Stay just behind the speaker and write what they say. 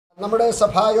നമ്മുടെ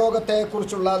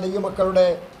സഭായോഗത്തെക്കുറിച്ചുള്ള ദൈവമക്കളുടെ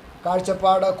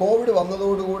കാഴ്ചപ്പാട് കോവിഡ്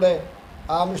വന്നതോടുകൂടെ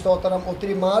സ്തോത്രം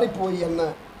ഒത്തിരി മാറിപ്പോയി എന്ന്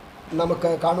നമുക്ക്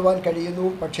കാണുവാൻ കഴിയുന്നു.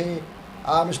 പക്ഷേ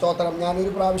സ്തോത്രം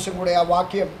ഞാനൊരു പ്രാവശ്യം കൂടെ ആ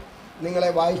വാക്യം നിങ്ങളെ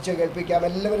വായിച്ച് കേൾപ്പിക്കാം.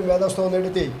 എല്ലാവരും വേദപുസ്തകം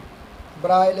എടുത്തി.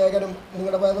 ഇബ്രായ ലേഖനം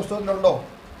നിങ്ങളുടെ വേദപുസ്തകത്തിലുണ്ടോ?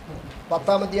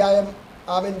 10-ാം അധ്യായം.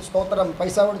 സ്തോത്രം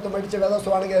പൈസ കൊടുത്ത് മേടിച്ച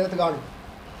വേദപുസ്തകമാണെങ്കിൽ അതിനകത്ത് കാണും.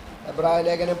 ഇബ്രായ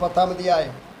ലേഖനം 10-ാം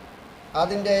അധ്യായം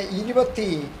അതിൻ്റെ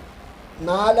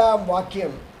 24-ാം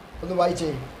വാക്യം ഒന്ന് വായിച്ചേ.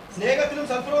 സ്നേഹത്തിലും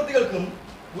സൽപ്രവൃത്തികൾക്കും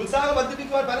ഉത്സാഹം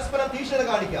വർദ്ധിപ്പിക്കുവാൻ പരസ്പരം തീക്ഷ്ണത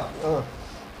കാണിക്കാം.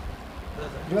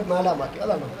 24-ാം വാക്യം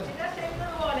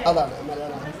അതാണ്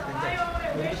മലയാളം.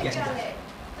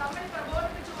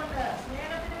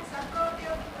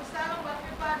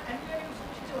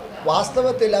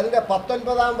 വാസ്തവത്തിൽ അതിൻ്റെ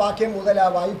 19-ാം വാക്യം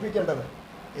മുതലാണ് വായിപ്പിക്കേണ്ടത്.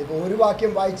 ഇപ്പോൾ ഒരു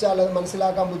വാക്യം വായിച്ചാൽ അത്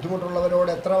മനസ്സിലാക്കാൻ ബുദ്ധിമുട്ടുള്ളവരോട്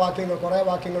എത്ര വാക്യങ്ങൾ, കുറേ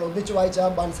വാക്യങ്ങൾ ഒന്നിച്ച് വായിച്ചാൽ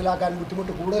മനസ്സിലാക്കാൻ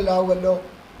ബുദ്ധിമുട്ട് കൂടുതലാവുമല്ലോ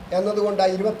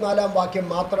എന്നതുകൊണ്ടാണ് 24-ാം വാക്യം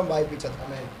മാത്രം വായിപ്പിച്ചത്.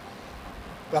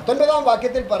 19-ാം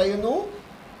വാക്യത്തിൽ പറയുന്നു,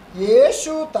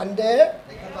 യേശു തൻ്റെ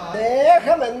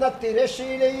ദേഹമെന്ന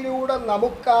തിരശീലയിലൂടെ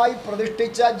നമുക്കായി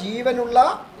പ്രതിഷ്ഠിച്ച ജീവനുള്ള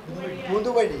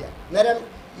പുതുവഴിയാണ്. നേരം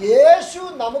യേശു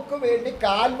നമുക്ക് വേണ്ടി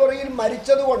കാൽവറിയിൽ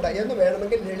മരിച്ചതുകൊണ്ട് എന്ന്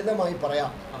വേണമെങ്കിൽ ലളിതമായി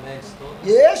പറയാം.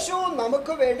 യേശു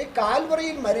നമുക്ക് വേണ്ടി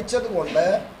കാൽവറിയിൽ മരിച്ചതുകൊണ്ട്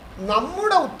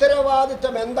നമ്മുടെ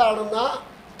ഉത്തരവാദിത്വം എന്താണെന്ന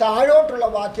താഴോട്ടുള്ള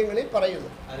വാക്യങ്ങളിൽ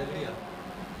പറയുന്നു.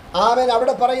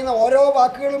 അവിടെ പറയുന്ന ഓരോ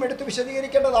വാക്കുകളും എടുത്ത്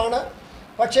വിശദീകരിക്കേണ്ടതാണ്.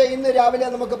 പക്ഷേ ഇന്ന് രാവിലെ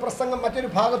നമുക്ക് പ്രസംഗം മറ്റൊരു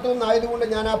ഭാഗത്തു നിന്നായതുകൊണ്ട്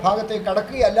ഞാൻ ആ ഭാഗത്തേക്ക്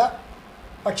കടക്കുകയല്ല.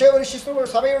 പക്ഷേ ഒരു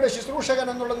സഭയുടെ ശുശ്രൂഷകൻ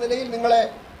എന്നുള്ള നിലയിൽ നിങ്ങളെ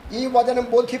ഈ വചനം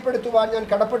ബോധ്യപ്പെടുത്തുവാൻ ഞാൻ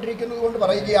കടപ്പെട്ടിരിക്കുന്നത് കൊണ്ട്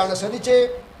പറയുകയാണ്. ശ്രദ്ധിച്ചേ,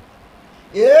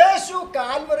 യേശു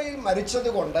കാൽവറിയിൽ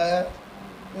മരിച്ചതുകൊണ്ട്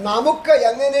നമുക്ക്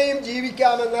എങ്ങനെയും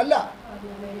ജീവിക്കാമെന്നല്ല.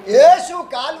 യേശു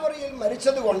കാൽവറിയിൽ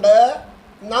മരിച്ചതുകൊണ്ട്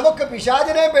നമുക്ക്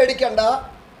പിശാചിനെയും പേടിക്കണ്ട,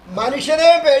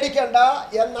 മനുഷ്യനെയും പേടിക്കണ്ട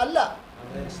എന്നല്ല.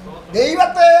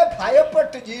 ദൈവത്തെ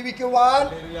ഭയപ്പെട്ട് ജീവിക്കുവാൻ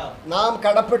നാം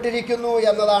കടപ്പെട്ടിരിക്കുന്നു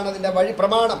എന്നതാണ് അതിൻ്റെ വഴി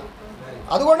പ്രമാണം.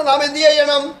 അതുകൊണ്ട് നാം എന്ത്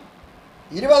ചെയ്യണം?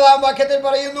 20-ാം വാക്യത്തിൽ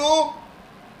പറയുന്നു,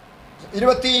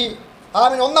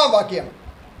 21-ാം വാക്യം,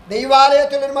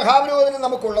 ദൈവാലയത്തിൽ ഒരു മഹാവിരോധനം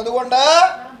നമുക്കുള്ളത് കൊണ്ട്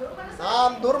നാം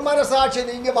ദുർമനസാക്ഷി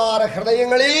നീങ്ങിമാറ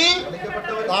ഹൃദയങ്ങളിൽ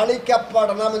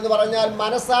തളിക്കപ്പെടണം. എന്ന് പറഞ്ഞാൽ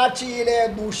മനസാക്ഷിയിലെ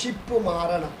ദുഷിപ്പ്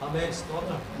മാറണം,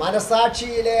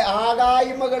 മനസാക്ഷിയിലെ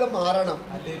ആകായ്മകൾ മാറണം,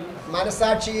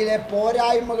 മനസാക്ഷിയിലെ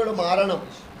പോരായ്മകൾ മാറണം.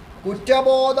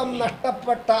 കുറ്റബോധം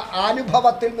നഷ്ടപ്പെട്ട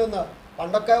അനുഭവത്തിൽ നിന്ന്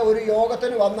പണ്ടൊക്കെ ഒരു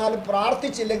യോഗത്തിന് വന്നാലും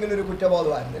പ്രാർത്ഥിച്ചില്ലെങ്കിൽ ഒരു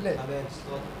കുറ്റബോധമായിരുന്നു അല്ലേ?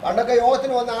 പണ്ടൊക്കെ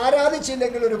യോഗത്തിന് വന്ന്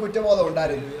ആരാധിച്ചില്ലെങ്കിൽ ഒരു കുറ്റബോധം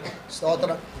ഉണ്ടായിരുന്നു.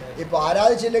 സ്തോത്രം. ഇപ്പോൾ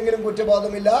ആരാധിച്ചില്ലെങ്കിലും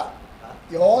കുറ്റബോധമില്ല,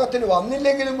 യോഗത്തിന്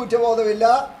വന്നില്ലെങ്കിലും കുറ്റബോധമില്ല,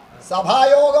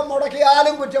 സഭായോഗം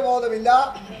മുടക്കിയാലും കുറ്റബോധമില്ല.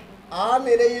 ആ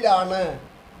നിലയിലാണ്.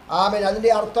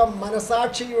 അതിൻ്റെ അർത്ഥം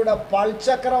മനസാക്ഷിയുടെ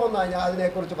പൾചക്രം എന്നാണ് ഞാൻ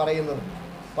അതിനെക്കുറിച്ച് പറയുന്നത്.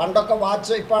 പണ്ടൊക്കെ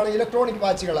വാച്ച്, ഇപ്പോഴാണ് ഇലക്ട്രോണിക്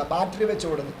വാച്ചുകളാണ്, ബാറ്ററി വെച്ച്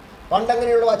ഓടുന്നത്.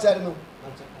 പണ്ടെങ്ങനെയുള്ള വാച്ചായിരുന്നു?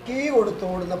 കീ കൊടുത്ത്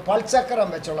ഓടുന്ന പൾചക്രം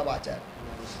വെച്ചുള്ള വാച്ചായിരുന്നു.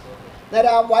 നേരെ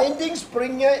ആ വൈൻഡിങ്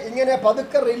സ്പ്രിങ് ഇങ്ങനെ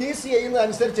പതുക്കെ റിലീസ്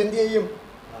ചെയ്യുന്നതനുസരിച്ച് എന്ത് ചെയ്യും?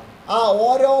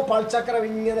 ഓരോ പൾചക്രം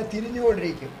ഇങ്ങനെ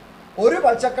തിരിഞ്ഞുകൊണ്ടിരിക്കും. ഒരു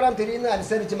പൾചക്രം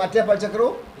തിരിയുന്നതനുസരിച്ച് മറ്റേ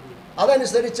പൾചക്രവും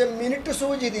അതനുസരിച്ച് മിനിറ്റ്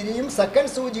സൂചി തിരിയും,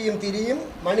 സെക്കൻഡ് സൂചിയും തിരിയും,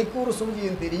 മണിക്കൂർ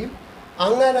സൂചിയും തിരിയും.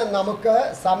 അങ്ങനെ നമുക്ക്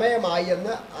സമയമായി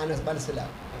എന്ന്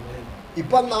മനസ്സിലാകും.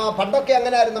 ഇപ്പം പണ്ടൊക്കെ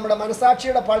അങ്ങനെയായിരുന്നു. നമ്മുടെ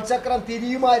മനസാക്ഷിയുടെ പൾചക്രം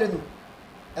തിരിയുമായിരുന്നു.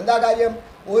 എന്താ കാര്യം?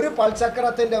 ഒരു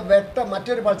പൾചക്രത്തിൻ്റെ വെട്ടം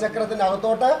മറ്റൊരു പൾചക്രത്തിൻ്റെ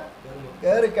അകത്തോട്ട്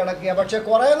കയറിക്കിടക്കുക. പക്ഷെ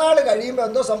കുറേ നാൾ കഴിയുമ്പോൾ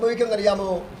എന്തോ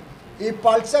സംഭവിക്കുന്നറിയാമോ? ഈ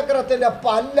പൾചക്രത്തിൻ്റെ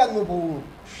പല്ലങ്ങ് പോകും.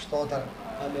 സ്തോത്രം.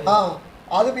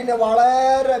 അത് പിന്നെ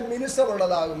വളരെ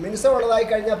മിനുസമുള്ളതാകും. മിനുസമുള്ളതായി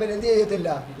കഴിഞ്ഞാൽ പിന്നെ എന്ത് ചെയ്യത്തില്ല?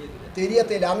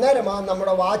 തിരിയത്തില്ല. അന്നേരമാണ്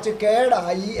നമ്മുടെ വാച്ച്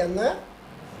കേടായി എന്ന്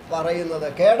പറയുന്നത്.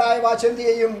 കേടായ വാച്ച് എന്ത്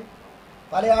ചെയ്യും?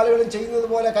 പല ആളുകളും ചെയ്യുന്നത്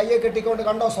പോലെ കയ്യെ കെട്ടിക്കൊണ്ട്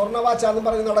കണ്ടോ സ്വർണ്ണ വാച്ചാന്നും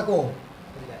പറഞ്ഞ് നടക്കുമോ?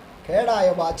 കേടായ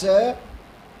വാച്ച്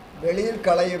വെളിയിൽ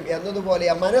കളയും എന്നതുപോലെ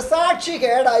മനസാക്ഷി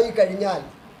കേടായി കഴിഞ്ഞാൽ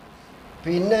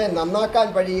പിന്നെ നന്നാക്കാൻ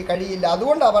കഴിയില്ല.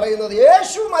 അതുകൊണ്ടാണ് പറയുന്നത്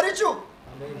യേശു മരിച്ചു.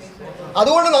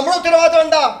 അതുകൊണ്ട് നമ്മുടെ ഉത്തരവാദിത്വം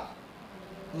എന്താ?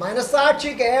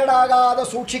 മനസാക്ഷി കേടാകാതെ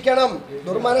സൂക്ഷിക്കണം.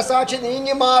 ദുർമനസാക്ഷി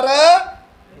നീങ്ങിമാറ്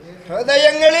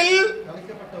ഹൃദയങ്ങളിൽ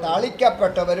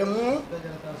തളിക്കപ്പെട്ടവരും.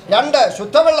 2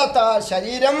 ശുദ്ധവെള്ളത്താൽ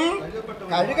ശരീരം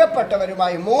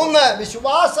കഴുകപ്പെട്ടവരുമായി. 3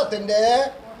 വിശ്വാസത്തിൻ്റെ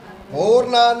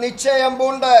പൂർണ്ണ നിശ്ചയം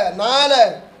പൂണ്ട്. 4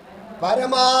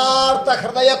 പരമാർത്ഥ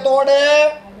ഹൃദയത്തോടെ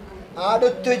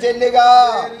അടുത്തു ചെല്ലുക.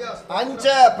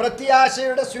 5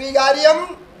 പ്രത്യാശയുടെ സ്വീകാര്യം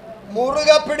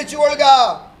മുറുകെ പിടിച്ചുകൊള്ളുക.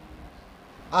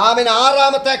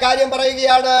 6-ാമത്തെ കാര്യം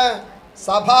പറയുകയാണ്,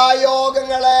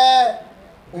 സഭായോഗങ്ങളെ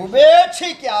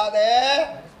ഉപേക്ഷിക്കാതെ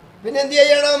പിന്നെ എന്ത്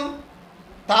ചെയ്യണം?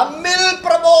 തമ്മിൽ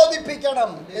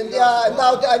പ്രബോധിപ്പിക്കണം. എന്താ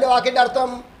അതിൻ്റെ വാക്കിൻ്റെ അർത്ഥം?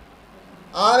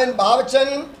 ഭാവച്ചൻ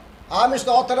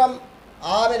സ്തോത്രം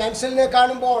ആമൻ അൻസലിനെ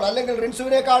കാണുമ്പോൾ, അല്ലെങ്കിൽ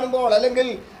റിൻസുവിനെ കാണുമ്പോൾ, അല്ലെങ്കിൽ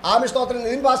ആമിസ്തോത്രം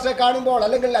നിതിൻ പാസ്റ്ററെ കാണുമ്പോൾ,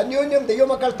 അല്ലെങ്കിൽ അന്യോന്യം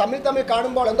ദൈവമക്കൾ തമ്മിൽ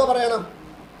കാണുമ്പോൾ എന്തോ പറയണം?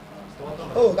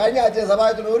 ഓ, കഴിഞ്ഞ ആഴ്ച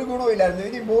സഭായത്തിന് ഒരു ഗുണവും ഇല്ലായിരുന്നു,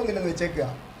 ഇനിയും പോകുന്നില്ലെന്ന് വെച്ചേക്കുക.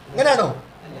 അങ്ങനെയാണോ?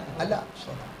 അല്ല.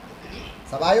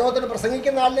 സഭായോഗത്തിന്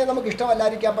പ്രസംഗിക്കുന്ന ആളിനെ നമുക്ക്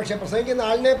ഇഷ്ടമല്ലായിരിക്കാം, പക്ഷെ പ്രസംഗിക്കുന്ന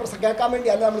ആളിനെ കേൾക്കാൻ വേണ്ടി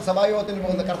അല്ല നമ്മൾ സഭായോഗത്തിന്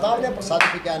പോകുന്നത്, കർത്താവിനെ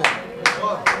പ്രസാദിപ്പിക്കാനാണ്.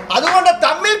 അതുകൊണ്ട്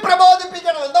തമ്മിൽ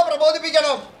പ്രബോധിപ്പിക്കണം. എന്തോ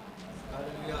പ്രബോധിപ്പിക്കണം?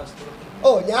 ഓ,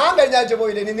 ഞാൻ കഴിഞ്ഞ ആഴ്ച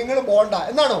പോയില്ല, ഇനി നിങ്ങളും പോകണ്ട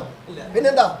എന്നാണോ?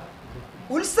 പിന്നെന്താ?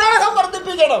 ഉത്സാഹം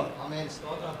വർദ്ധിപ്പിക്കണം.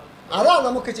 അതാ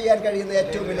നമുക്ക് ചെയ്യാൻ കഴിയുന്ന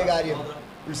ഏറ്റവും വലിയ കാര്യം.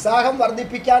 ഉത്സാഹം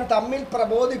വർദ്ധിപ്പിക്കാൻ തമ്മിൽ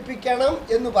പ്രബോധിപ്പിക്കണം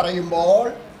എന്ന് പറയുമ്പോൾ,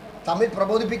 തമ്മിൽ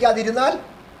പ്രബോധിപ്പിക്കാതിരുന്നാൽ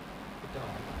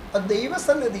അത്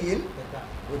ദൈവസന്നിധിയിൽ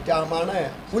കുറ്റമാണ്.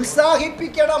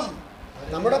 ഉത്സാഹിപ്പിക്കണം.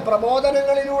 നമ്മുടെ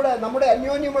പ്രബോധനങ്ങളിലൂടെ, നമ്മുടെ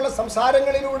അന്യോന്യമുള്ള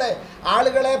സംസാരങ്ങളിലൂടെ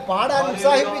ആളുകളെ പാടാൻ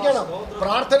ഉത്സാഹിപ്പിക്കണം,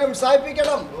 പ്രാർത്ഥന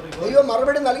ഉത്സാഹിപ്പിക്കണം. ദൈവം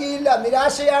മറുപടി നൽകിയില്ല,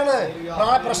 നിരാശയാണ്,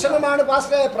 പ്രശ്നമാണ്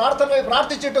പാസ്റ്ററെ,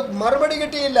 പ്രാർത്ഥിച്ചിട്ടും മറുപടി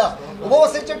കിട്ടിയില്ല,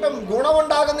 ഉപവസിച്ചിട്ടും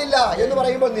ഗുണമുണ്ടാകുന്നില്ല എന്ന്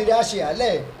പറയുമ്പോൾ നിരാശയാ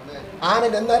അല്ലേ?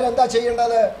 ആനൻ എന്നാലും എന്താ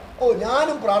ചെയ്യേണ്ടത്? ഓ,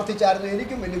 ഞാനും പ്രാർത്ഥിച്ചായിരുന്നു,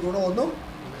 എനിക്കും വലിയ ഗുണമൊന്നും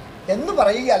എന്ന്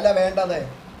പറയുകയല്ല വേണ്ടത്.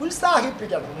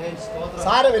 ഉത്സാഹിപ്പിക്കണം.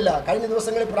 സാരമില്ല, കഴിഞ്ഞ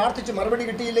ദിവസങ്ങളിൽ പ്രാർത്ഥിച്ച് മറുപടി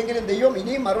കിട്ടിയില്ലെങ്കിലും ദൈവം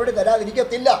ഇനിയും മറുപടി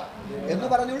തരാതിരിക്കത്തില്ല എന്ന്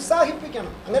പറഞ്ഞ്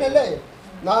ഉത്സാഹിപ്പിക്കണം. അങ്ങനെയല്ലേ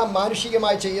നാം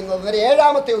മാനുഷികമായി ചെയ്യുന്നത്.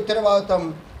 7ാമത്തെ ഉത്തരവാദിത്വം,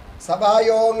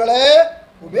 സഭായോഗങ്ങളെ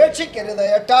ഉപേക്ഷിക്കരുത്.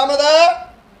 8ാമത്,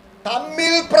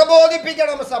 തമ്മിൽ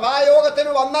പ്രബോധിപ്പിക്കണം.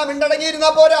 സഭായോഗത്തിന് വന്നാൽ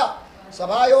മിണ്ടടങ്ങിയിരുന്നാൽ പോരാ.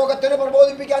 സഭായോഗത്തിന്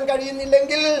പ്രബോധിപ്പിക്കാൻ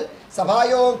കഴിയുന്നില്ലെങ്കിൽ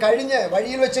സഭായോഗം കഴിഞ്ഞ്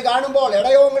വഴിയിൽ വെച്ച് കാണുമ്പോൾ,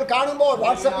 ഇടയോഗങ്ങൾ കാണുമ്പോൾ,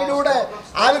 വാട്സപ്പിലൂടെ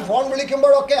ഫോൺ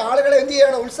വിളിക്കുമ്പോഴൊക്കെ ആളുകളെ എന്ത്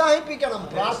ചെയ്യണം? ഉത്സാഹിപ്പിക്കണം.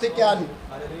 പ്രാർത്ഥിക്കാൻ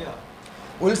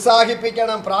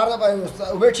ഉത്സാഹിപ്പിക്കണം.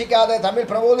 ഉപേക്ഷിക്കാതെ തമ്മിൽ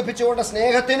പ്രബോധിപ്പിച്ചുകൊണ്ട്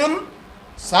സ്നേഹത്തിനും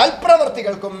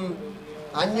സൽപ്രവർത്തികൾക്കും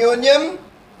അന്യോന്യം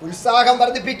ഉത്സാഹം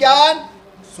വർദ്ധിപ്പിക്കാൻ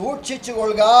സൂക്ഷിച്ചു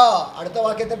കൊള്ളുക. അടുത്ത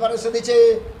വാക്യത്തിൽ പറഞ്ഞ് ശ്രദ്ധിച്ച്,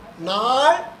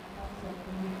 നാൾ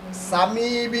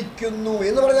സമീപിക്കുന്നു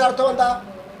എന്ന് പറഞ്ഞ അർത്ഥം എന്താ?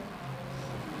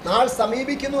 നാൾ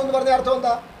സമീപിക്കുന്നു എന്ന് പറഞ്ഞ അർത്ഥം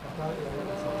എന്താ?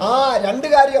 രണ്ട്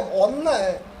കാര്യം. ഒന്ന്,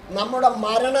 നമ്മുടെ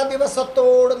മരണ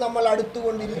ദിവസത്തോട് നമ്മൾ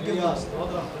അടുത്തുകൊണ്ടിരിക്കുന്നു.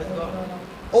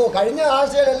 ഓ, കഴിഞ്ഞ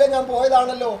ആഴ്ചയിലല്ലേ ഞാൻ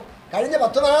പോയതാണല്ലോ, കഴിഞ്ഞ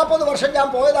 10-40 വർഷം ഞാൻ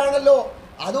പോയതാണല്ലോ,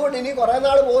 അതുകൊണ്ട് ഇനി കുറേ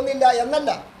നാൾ പോകുന്നില്ല എന്നല്ല.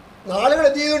 നാളുകൾ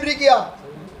എന്ത് ചെയ്തുകൊണ്ടിരിക്കുക?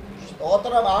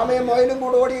 സ്തോത്രം. ആമയും മൊയിലും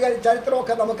കൂടെ ഓടിയ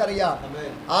ചരിത്രമൊക്കെ നമുക്കറിയാം.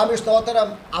 ആമി സ്തോത്രം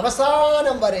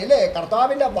അവസാനം വരെ അല്ലേ,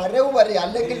 കർത്താവിൻ്റെ വരവ് വരെ,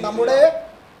 അല്ലെങ്കിൽ നമ്മുടെ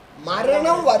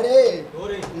മരണം വരെ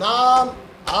നാം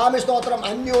ആമി സ്തോത്രം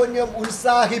അന്യോന്യം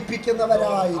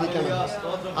ഉത്സാഹിപ്പിക്കുന്നവരായിരിക്കണം.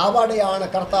 അവിടെയാണ്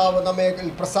കർത്താവ് നമ്മെ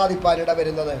പ്രസാദിപ്പാൻ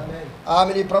ഇടവരുന്നത്.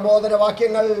 ആമിനി പ്രബോധന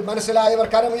വാക്യങ്ങൾ മനസ്സിലായവർ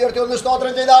കരം ഉയർത്തി ഒന്ന്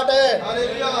സ്തോത്രം ചെയ്താട്ടെ.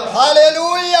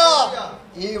 ഹല്ലേലൂയ.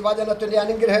 ഈ വചനത്തിന്റെ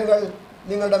അനുഗ്രഹങ്ങൾ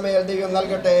നിങ്ങളുടെ മേൽ ദൈവം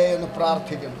നൽകട്ടെ എന്ന്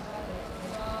പ്രാർത്ഥിക്കുന്നു.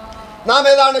 നാം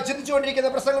ഏതാണ് ചിന്തിച്ചുകൊണ്ടിരിക്കുന്ന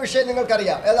പ്രസംഗ വിഷയം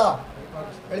നിങ്ങൾക്കറിയാം. ഏതാ?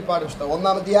 വെളിപ്പാട് പുസ്തകം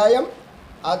 1-ാം അധ്യായം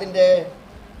അതിൻ്റെ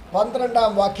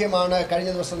 12-ാം വാക്യമാണ്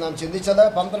കഴിഞ്ഞ ദിവസം നാം ചിന്തിച്ചത്.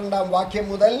 12-ാം വാക്യം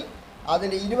മുതൽ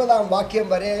അതിൻ്റെ 20-ാം വാക്യം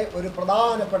വരെ ഒരു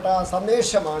പ്രധാനപ്പെട്ട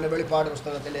സന്ദേശമാണ് വെളിപ്പാട്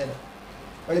പുസ്തകത്തിലേത്.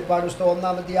 വെളിപ്പാട് പുസ്തകം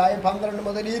 1-ാം അധ്യായം 12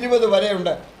 മുതൽ 20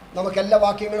 വരെയുണ്ട്. നമുക്കെല്ലാ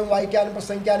വാക്യങ്ങളും വായിക്കാനും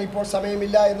പ്രസംഗിക്കാനും ഇപ്പോൾ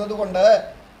സമയമില്ല എന്നതുകൊണ്ട്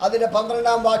അതിൻ്റെ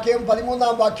 12-ാം വാക്യവും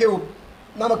 13-ാം വാക്യവും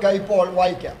നമുക്ക് ഇപ്പോൾ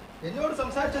വായിക്കാം. എന്നോട്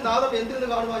സംസാരിച്ച നാദം എന്തിനെന്ന്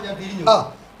കാണുവാൻ ഞാൻ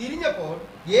തിരിഞ്ഞപ്പോൾ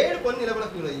 7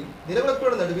 പൊൻനിലവിളക്കുകളെയും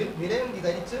നിലവിളക്കുകളുടെ നടുവിൽ നിലയം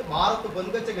ധരിച്ച് മാറത്ത്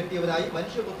പൊൻകച്ച കെട്ടിയവനായി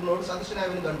മനുഷ്യപുത്രനോട്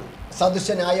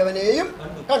സദൃശനായവനെയും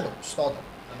കണ്ടു. സ്തോത്രം.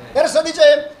 നേരെ ശ്രദ്ധിച്ചേ,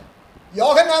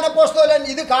 യോഹന്നാൻ അപ്പോസ്തലൻ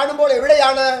ഇത് കാണുമ്പോൾ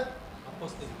എവിടെയാണ്?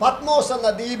 പത്മോസ് എന്ന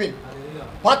ദ്വീപിൽ.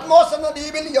 പത്മോസ് എന്ന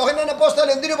ദ്വീപിൽ യോഹന്നാൻ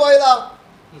അപ്പോസ്തലൻ എന്തിനു പോയതാ?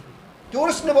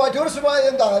 ടൂറിസ്റ്റ് പോയത്.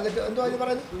 എന്താ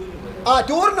പറയുന്നത്?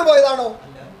 ടൂറിന് പോയതാണോ?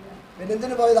 പിന്നെ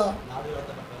എന്തിനു പോയതാ?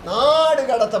 നാട്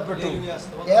കടത്തപ്പെട്ടു.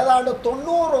 ഏതാണ്ട്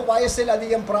 90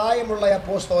 വയസ്സിലധികം പ്രായമുള്ള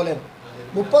അപ്പോസ്തലൻ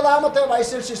 30-ാമത്തെ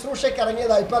വയസ്സിൽ ശുശ്രൂഷയ്ക്ക്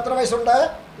ഇറങ്ങിയതാ. ഇപ്പൊ എത്ര വയസ്സുണ്ട്?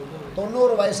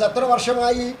 90 വയസ്സ്. എത്ര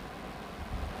വർഷമായി?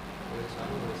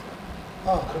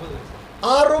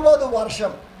 60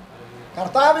 വർഷം.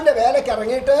 കർത്താവിൻ്റെ വേലയ്ക്ക്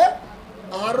ഇറങ്ങിയിട്ട്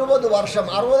 60 വർഷം.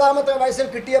 60-ാമത്തെ വയസ്സിൽ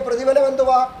കിട്ടിയ പ്രതിഫലം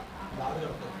എന്തുവാ?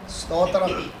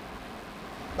 സ്തോത്രം.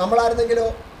 നമ്മളായിരുന്നെങ്കിലോ?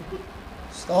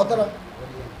 സ്തോത്രം.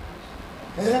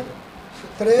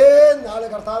 ഇത്രയും നാൾ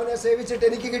കർത്താവിനെ സേവിച്ചിട്ട്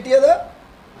എനിക്ക് കിട്ടിയത്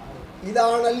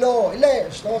ഇതാണല്ലോ ഇല്ലേ?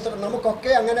 സ്തോത്രം.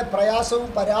 നമുക്കൊക്കെ അങ്ങനെ പ്രയാസവും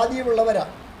പരാതിയുമുള്ളവരാ.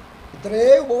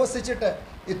 ഇത്രയും ഉപവസിച്ചിട്ട്,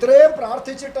 ഇത്രയും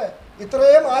പ്രാർത്ഥിച്ചിട്ട്,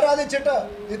 ഇത്രയും ആരാധിച്ചിട്ട്,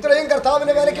 ഇത്രയും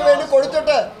കർത്താവിൻ്റെ വേലയ്ക്ക് വേണ്ടി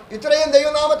കൊടുത്തിട്ട്, ഇത്രയും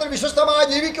ദൈവനാമത്തിൽ വിശ്വസ്തമായി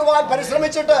ജീവിക്കുവാൻ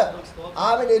പരിശ്രമിച്ചിട്ട്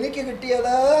എനിക്ക്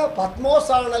കിട്ടിയത്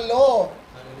പത്മോസ് ആണല്ലോ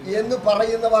എന്ന്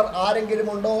പറയുന്നവർ ആരെങ്കിലും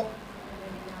ഉണ്ടോ?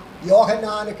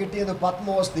 യോഹന്നാന് കിട്ടിയത്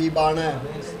പത്മോസ് ദ്വീപാണ്.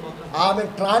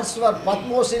 ട്രാൻസ്ഫർ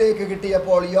പത്മോസിലേക്ക്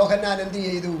കിട്ടിയപ്പോൾ യോഹന്നാൻ എന്ത്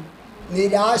ചെയ്തു?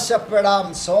 നിരാശപ്പെടാം,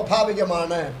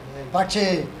 സ്വാഭാവികമാണ്. പക്ഷേ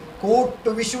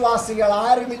കൂട്ടുവിശ്വാസികൾ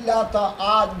ആരുമില്ലാത്ത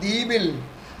ആ ദ്വീപിൽ,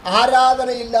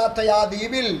 ആരാധനയില്ലാത്ത ആ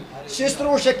ദ്വീപിൽ,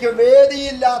 ശുശ്രൂഷയ്ക്ക്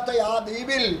വേദിയില്ലാത്ത ആ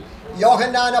ദ്വീപിൽ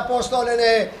യോഹന്നാൻ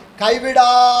അപ്പോസ്തലനെ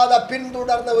കൈവിടാതെ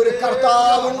പിന്തുടർന്ന ഒരു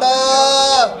കർത്താവുണ്ട്.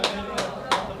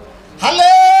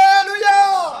 ഹല്ലേലൂയ.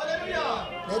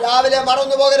 രാവിലെ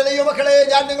മറന്നു പോകരുത് ദൈവമക്കളെ,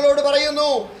 ഞാൻ നിങ്ങളോട് പറയുന്നു,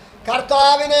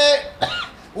 കർത്താവിനെ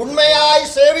ഉണ്മയായി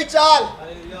സേവിച്ചാൽ,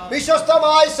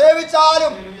 വിശ്വസ്തമായി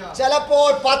സേവിച്ചാലും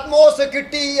ചിലപ്പോൾ പത്മോസ്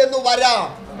കിട്ടി എന്ന് വരാം.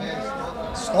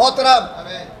 സ്തോത്രം.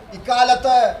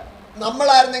 ഇക്കാലത്ത്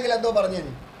നമ്മളായിരുന്നെങ്കിൽ എന്തോ പറഞ്ഞു,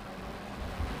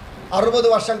 60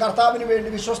 വർഷം കർത്താവിന് വേണ്ടി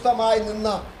വിശ്വസ്തമായി നിന്ന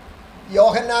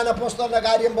യോഹന്നാൻ അപ്പോസ്തലന്റെ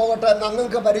കാര്യം പോകട്ടെ,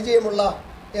 നിങ്ങൾക്ക് പരിചയമുള്ള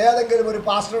ഏതെങ്കിലും ഒരു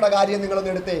പാസ്റ്ററുടെ കാര്യം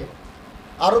നിങ്ങളൊന്ന് എടുത്തേ.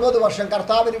 60 വർഷം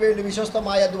കർത്താവിന് വേണ്ടി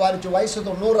വിശ്വസ്തമായി അധ്വാനിച്ചു, വയസ്സ്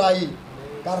 90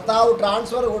 കർത്താവ്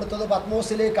ട്രാൻസ്ഫർ കൊടുത്തത്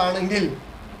പത്മോസിലേക്കാണെങ്കിൽ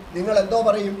നിങ്ങൾ എന്തോ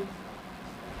പറയും?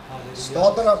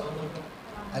 സ്തോത്രം.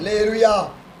 ഹല്ലേലൂയ.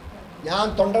 ഞാൻ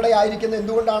തൊണ്ടടയായിരിക്കുന്നത്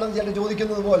എന്തുകൊണ്ടാണെന്ന് ചിലർ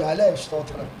ചോദിക്കുന്നത് പോലെ അല്ലേ?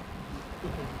 സ്തോത്രം.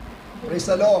 Praise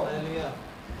the Lord.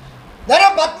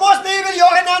 പത്മോസ് ദ്വീപിൽ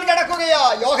യോഹന്നാൻ കിടക്കുകയാ.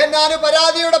 യോഹന്നാന്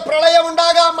പരാതിയുടെ പ്രളയം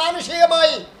ഉണ്ടാകാം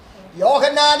മാനുഷികമായി.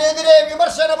 യോഹന്നാനെതിരെ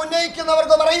വിമർശനം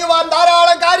ഉന്നയിക്കുന്നവർക്ക് പറയുവാൻ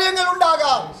ധാരാളം കാര്യങ്ങൾ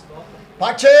ഉണ്ടാകാം.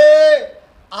 പക്ഷേ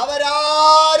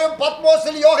അവരാരും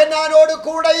പത്മോസിൽ യോഹന്നാനോട്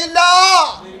കൂടെയില്ല.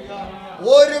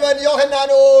 ഒരുവൻ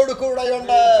യോഹന്നാനോട്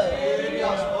കൂടെയുണ്ട്.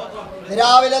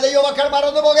 രാവിലെ ദൈവമക്കൾ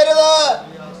മറന്നു പോകരുത്,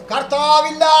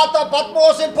 കർത്താവില്ലാത്ത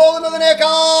പത്മോസിൽ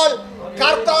പോകുന്നതിനേക്കാൾ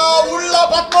കർത്താവുള്ള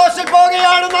പത്മോസിൽ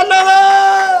പോകുകയാണ് നല്ലത്.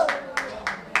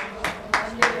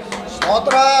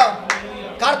 സ്തോത്രം.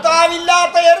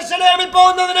 കർത്താവില്ലാത്ത യെരൂശലേമിൽ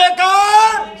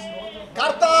പോകുന്നതിനേക്കാൾ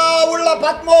കർത്താവുള്ള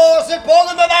പത്മോസിൽ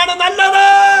പോകുന്നതാണ് നല്ലത്.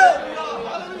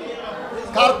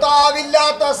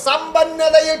 കർത്താവില്ലാത്ത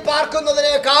സമ്പന്നതയിൽ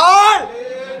പാർക്കുന്നതിനേക്കാൾ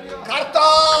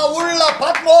കർത്താവുള്ള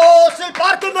പത്മോസിൽ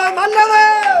പാർക്കുന്നത് നല്ലത്.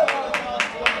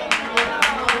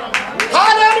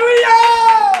 ഹല്ലേലൂയ.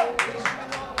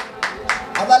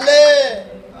 അതല്ലേ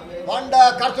പണ്ട്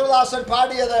കർത്തൃദാസൻ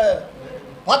പാടിയത്?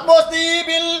 പത്മോസ്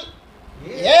ദ്വീപിൽ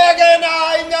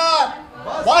ഏകനായി ഞാൻ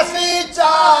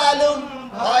വസിച്ചാലും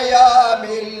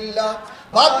ഭയമില്ല.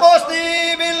 പത്മോസ്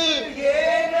ദ്വീപിൽ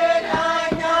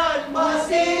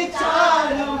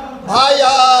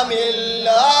ഭയമില്ല.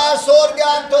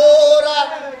 സ്വർഗം തോറാൻ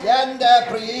എന്റെ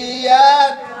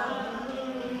പ്രിയൻ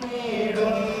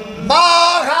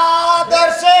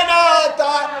മഹാദർശനത്താൽ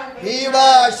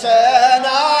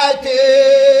വിവശനായി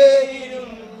തീരും.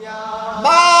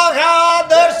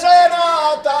 മഹാദർശനത്താൽ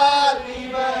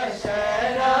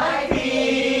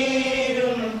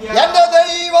എന്റെ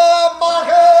ദൈവ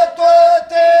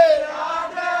മഹത്വത്തെ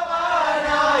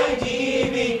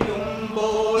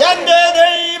എന്റെ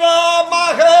ദൈവ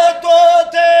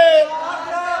മഹത്വത്തെ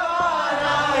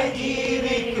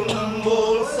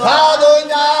സാധു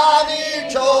ജ്ഞാനി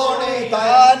ക്ഷോണി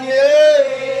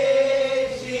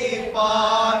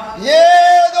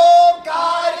ഏതോ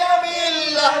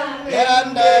കാര്യമില്ല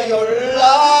എന്റെയുള്ള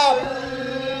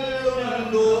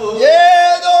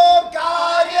ഏതോ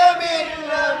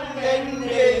കാര്യമില്ല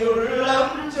എന്റെയുള്ള.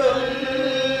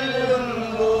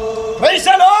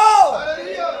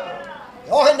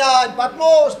 യോഹന്നാൻ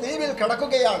പത്മോസ് ദ്വീപിൽ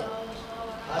കിടക്കുകയാണ്.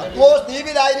 പത്മോസ്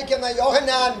ദ്വീപിലായിരിക്കുന്ന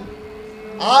യോഹന്നാൻ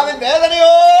അവൻ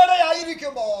വേദനയോടെ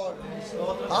ആയിരിക്കുമ്പോൾ,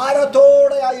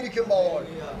 ഭാരത്തോടെ ആയിരിക്കുമ്പോൾ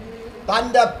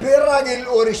തന്റെ പിറകിൽ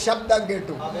ഒരു ശബ്ദം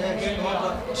കേട്ടു.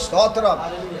 സ്തോത്രം.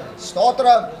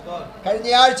 സ്തോത്രം.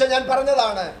 കഴിഞ്ഞയാഴ്ച ഞാൻ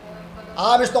പറഞ്ഞതാണ്,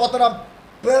 ആമേൻ. സ്തോത്രം.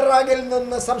 പിറകിൽ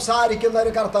നിന്ന് സംസാരിക്കുന്ന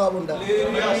ഒരു കർത്താവുണ്ട്.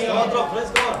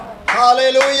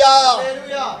 ഹല്ലേലൂയ.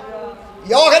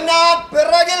 യോഹന്നാൻ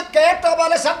പിറകിൽ കേട്ട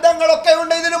പല ശബ്ദങ്ങളൊക്കെ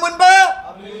ഉണ്ട് ഇതിനു മുൻപ്.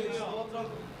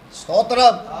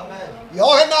 സ്തോത്രം.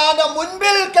 യോഹന്നാന്റെ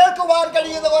മുൻപിൽ കേൾക്കുവാൻ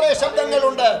കഴിയുന്ന കുറെ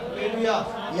ശബ്ദങ്ങളുണ്ട്.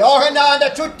 യോഹന്നാന്റെ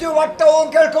ചുറ്റുവട്ടവും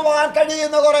കേൾക്കുവാൻ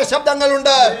കഴിയുന്ന കുറെ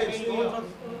ശബ്ദങ്ങളുണ്ട്.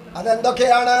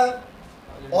 അതെന്തൊക്കെയാണ്?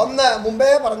 ഒന്ന്,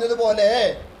 മുമ്പേ പറഞ്ഞതുപോലെ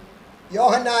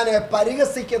യോഹന്നാനെ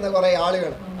പരിഹസിക്കുന്ന കുറെ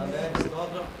ആളുകൾ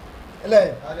അല്ലേ?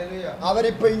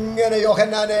 അവരിപ്പോ ഇങ്ങനെ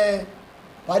യോഹന്നാനെ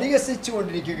പരിഹസിച്ചു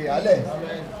കൊണ്ടിരിക്കുകയാ അല്ലേ?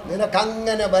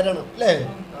 നിനക്കങ്ങനെ വരണം അല്ലേ?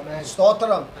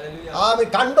 സ്തോത്രം. ആമേൻ.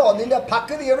 കണ്ടോ നിന്റെ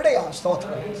ഭക്തി എവിടെയാ?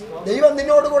 സ്തോത്രം. ദൈവം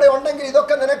നിന്നോട് കൂടെ ഉണ്ടെങ്കിൽ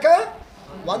ഇതൊക്കെ നിനക്ക്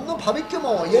വന്നു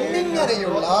ഭവിക്കുമോ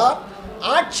എന്നിങ്ങനെയുള്ള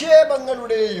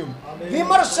ആക്ഷേപങ്ങളുടെയും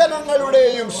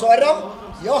വിമർശനങ്ങളുടെയും സ്വരം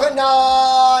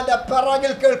യോഹന്നാന്റെ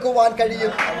പിറകിൽ കേൾക്കുവാൻ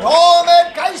കഴിയും. റോമൻ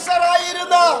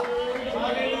കൈസറായിരുന്ന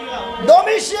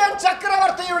ഡൊമിഷ്യൻ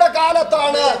ചക്രവർത്തിയുടെ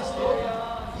കാലത്താണ്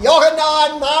യോഹന്നാൻ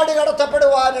നാട്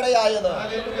കടത്തപ്പെടുവാനിടയായത്.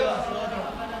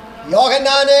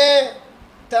 യോഹന്നാനെ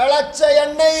തിളച്ച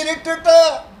എണ്ണയിലിട്ടിട്ട്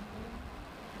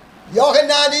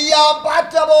യോഹന്നാൻ ഈയാം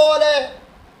പാറ്റ പോലെ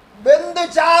വെന്തു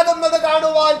ചാകുന്നത്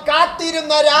കാണുവാൻ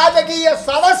കാത്തിരുന്ന രാജകീയ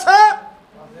സദസ്,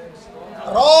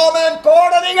 റോമൻ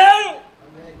കോടതികൾ,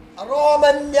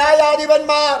 റോമൻ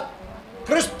ന്യായാധിപന്മാർ,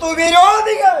 ക്രിസ്തു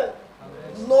വിരോധികൾ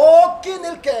നോക്കി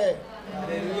നിൽക്കെ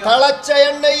തിളച്ച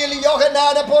എണ്ണയിൽ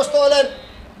യോഹന്നാൻ അപ്പോസ്തലൻ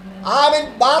ആമേൻ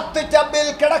ബാത്ത് ടബിൽ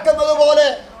കിടക്കുന്നത് പോലെ,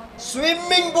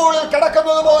 സ്വിമ്മിംഗ് പൂളിൽ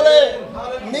കിടക്കുന്നത് പോലെ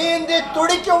നീന്തി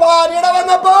തുടിക്കുവാൻ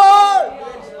ഇടവന്നപ്പോൾ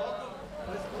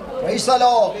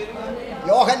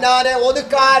യോഹന്നാനെ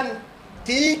ഒതുക്കാൻ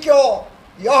തീക്കോ,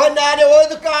 യോഹന്നാനെ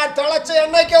ഒതുക്കാൻ തിളച്ച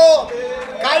എണ്ണയ്ക്കോ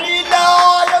കഴിയില്ല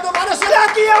എന്ന്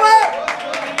മനസ്സിലാക്കിയവർ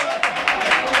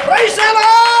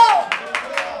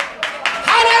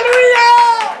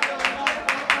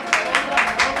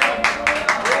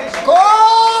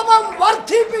കോപം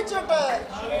വർദ്ധിപ്പിച്ചിട്ട്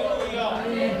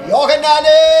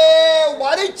യോഹന്നാനെ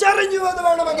വലിച്ചെറിഞ്ഞു എന്ന്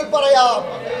വേണമെങ്കിൽ പറയാം.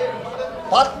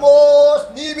 പത്മോസ്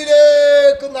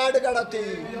ദ്വീപിലേക്ക് നാട് കടത്തി.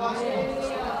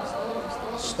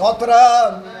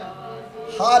 സ്തോത്രം,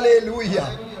 ഹല്ലേലൂയ.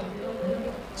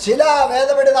 ചില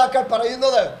വേദപണ്ഡിതാക്കൾ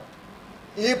പറയുന്നത്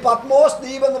ഈ പത്മോസ്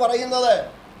ദ്വീപ് എന്ന് പറയുന്നത്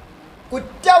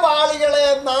കുറ്റവാളികളെ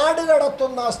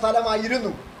നാടുകടത്തുന്ന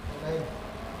സ്ഥലമായിരുന്നു.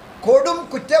 കൊടും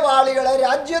കുറ്റവാളികളെ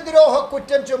രാജ്യദ്രോഹ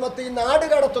കുറ്റം ചുമത്തി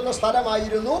നാടുകടത്തുന്ന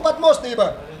സ്ഥലമായിരുന്നു പത്മോസ് ദ്വീപ്.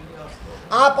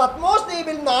 ആ പത്മോസ്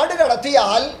ദ്വീപിൽ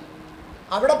നാടുകടത്തിയാൽ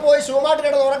അവിടെ പോയി സുഖമായിട്ട്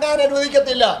കിടന്ന് ഉറങ്ങാൻ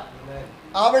അനുവദിക്കത്തില്ല.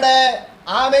 അവിടെ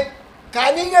ആമെ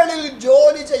കനികളിൽ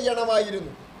ജോലി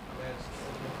ചെയ്യണമായിരുന്നു.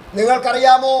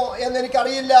 നിങ്ങൾക്കറിയാമോ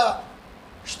എന്നെനിക്കറിയില്ല.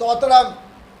 സ്തോത്രം,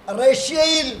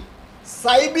 റഷ്യയിൽ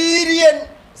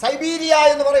സൈബീരിയ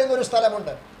എന്ന് പറയുന്ന ഒരു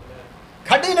സ്ഥലമുണ്ട്.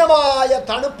 കഠിനമായ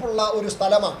തണുപ്പുള്ള ഒരു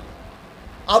സ്ഥലമാണ്.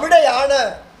 അവിടെയാണ്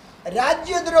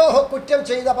രാജ്യദ്രോഹ കുറ്റം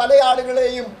ചെയ്ത പല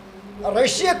ആളുകളെയും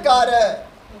റഷ്യക്കാര്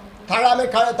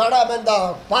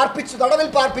തടവിൽ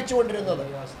പാർപ്പിച്ചുകൊണ്ടിരുന്നത്.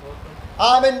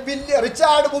 ആമൻ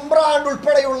റിച്ചാർഡ് ബുംബ്രാൻഡ്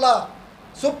ഉൾപ്പെടെയുള്ള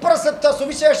സുപ്രസിദ്ധ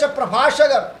സുവിശേഷ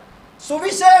പ്രഭാഷകർ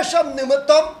സുവിശേഷം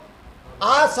നിമിത്തം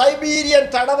ആ സൈബീരിയൻ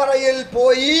തടവറയിൽ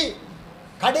പോയി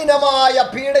കഠിനമായ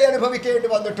പീഡ അനുഭവിക്കേണ്ടി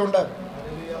വന്നിട്ടുണ്ട്.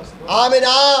 ആമൻ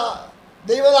ആ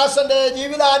ദൈവദാസന്റെ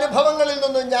ജീവിതാനുഭവങ്ങളിൽ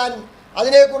നിന്നും ഞാൻ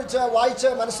അതിനെക്കുറിച്ച് വായിച്ച്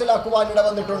മനസ്സിലാക്കുവാൻ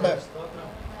ഇടവന്നിട്ടുണ്ട്.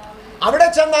 അവിടെ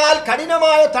ചെന്നാൽ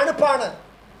കഠിനമായ തണുപ്പാണ്.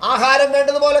 ആഹാരം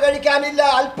വേണ്ടതുപോലെ കഴിക്കാനില്ല.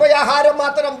 അല്പയാഹാരം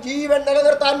മാത്രം, ജീവൻ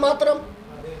നിലനിർത്താൻ മാത്രം.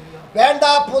 വേണ്ട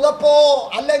പുതപ്പോ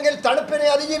അല്ലെങ്കിൽ തണുപ്പിനെ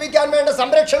അതിജീവിക്കാൻ വേണ്ട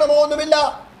സംരക്ഷണമോ ഒന്നുമില്ല.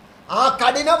 ആ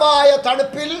കഠിനമായ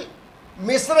തണുപ്പിൽ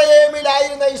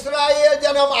മിസ്രയേമിലായിരുന്ന ഇസ്രായേൽ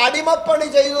ജനം അടിമപ്പണി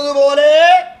ചെയ്തതുപോലെ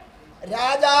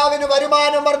രാജാവിന്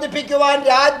വരുമാനം വർദ്ധിപ്പിക്കുവാൻ,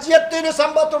 രാജ്യത്തിന്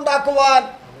സമ്പത്തുണ്ടാക്കുവാൻ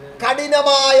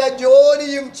കഠിനമായ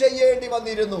ജോലിയും ചെയ്യേണ്ടി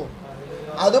വന്നിരുന്നു.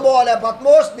 അതുപോലെ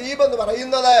പത്മോസ് ദ്വീപ് എന്ന്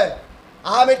പറയുന്നത്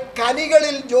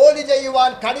കനികളിൽ ജോലി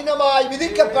ചെയ്യുവാൻ കഠിനമായി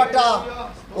വിധിക്കപ്പെട്ട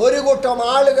ഒരു കൂട്ടം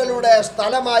ആളുകളുടെ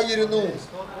സ്ഥലമായിരുന്നു.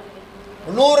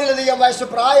 100-ലധികം വയസ്സ്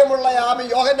പ്രായമുള്ള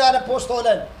യോഹന്നാൻ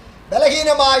അപ്പോസ്തലൻ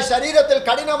ബലഹീനമായ ശരീരത്തിൽ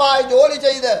കഠിനമായി ജോലി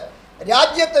ചെയ്ത്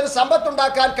രാജ്യത്തിന്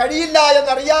സമ്പത്തുണ്ടാക്കാൻ കഴിയില്ല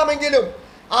എന്നറിയാമെങ്കിലും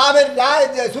അവൻ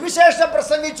സുവിശേഷം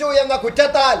പ്രസംഗിച്ചു എന്ന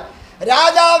കുറ്റത്താൽ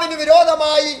രാജാവിന്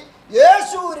വിരോധമായി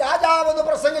യേശു രാജാവെന്ന്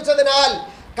പ്രസംഗിച്ചതിനാൽ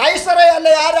കൈസറെ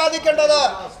അല്ലേ ആരാധിക്കേണ്ടത്,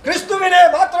 ക്രിസ്തുവിനെ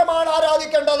മാത്രമാണ്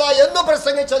ആരാധിക്കേണ്ടത് എന്ന്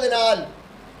പ്രസംഗിച്ചതിനാൽ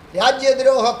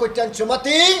രാജ്യദ്രോഹ കുറ്റം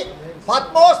ചുമത്തി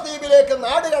പത്മോസ് ദ്വീപിലേക്ക്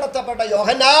നാടുകടത്തപ്പെട്ട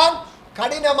യോഹന്നാൻ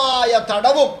കഠിനമായ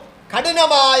തടവും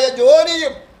കഠിനമായ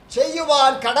ജോലിയും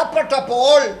ചെയ്യുവാൻ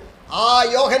കടപ്പെട്ടപ്പോൾ ആ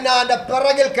യോഹന്നാന്റെ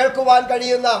പിറകിൽ കേൾക്കുവാൻ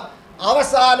കഴിയുന്ന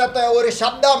അവസാനത്തെ ഒരു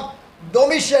ശബ്ദം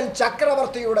ഡൊമിഷ്യൻ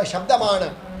ചക്രവർത്തിയുടെ ശബ്ദമാണ്.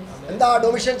 എന്താ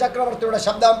ഡൊമിഷ്യൻ ചക്രവർത്തിയുടെ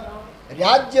ശബ്ദം?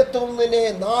 രാജ്യത്തുനിന്നെ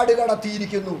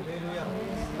നാടുകടത്തിയിരിക്കുന്നു.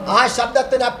 ആ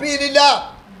ശബ്ദത്തിന് അപ്പീലില്ല,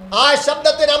 ആ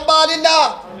ശബ്ദത്തിന് അമ്പാലില്ല,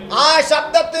 ആ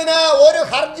ശബ്ദത്തിന് ഒരു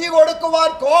ഹർജി കൊടുക്കുവാൻ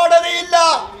കോടതിയില്ല.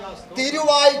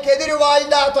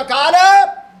 തിരുവായിക്കെതിരുവായില്ലാത്ത കാലം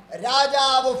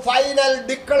രാജാവ് ഫൈനൽ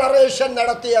ഡിക്ലറേഷൻ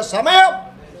നടത്തിയ സമയം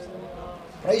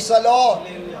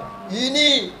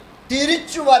ഇനി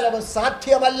തിരിച്ചുവരവ്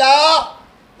സാധ്യമല്ല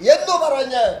എന്ന്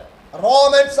പറഞ്ഞ്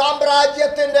റോമൻ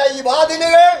സാമ്രാജ്യത്തിന്റെ ഈ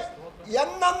വാതിലുകൾ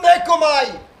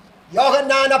എന്നേക്കുമായി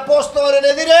യോഹന്നാൻ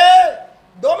അപ്പോസ്തലനെതിരെ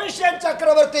ഡൊമിഷ്യൻ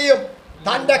ചക്രവർത്തിയും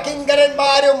തന്റെ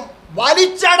കിങ്കരന്മാരും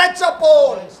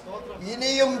വലിച്ചടച്ചപ്പോൾ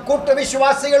ഇനിയും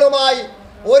കൂട്ടുവിശ്വാസികളുമായി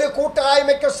ഒരു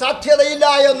കൂട്ടായ്മയ്ക്ക് സാധ്യതയില്ല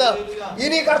എന്ന്,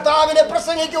 ഇനി കർത്താവിനെ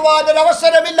പ്രസംഗിക്കുവാൻ ഒരു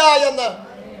അവസരമില്ല എന്ന്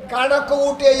കണക്ക്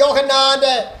കൂട്ടിയ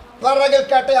യോഹന്നാന്റെ പിറകിൽ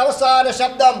കേട്ട അവസാന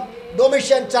ശബ്ദം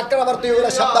ഡൊമിഷ്യൻ ചക്രവർത്തിയുടെ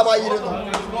ശബ്ദമായിരുന്നു.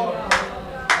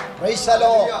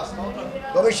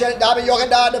 ഡൊമിഷ്യൻ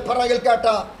യോഹന്നാന്റെ പിറകിൽ കേട്ട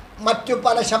മറ്റു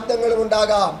പല ശബ്ദങ്ങളും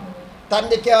ഉണ്ടാകാം.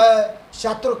 തനിക്ക്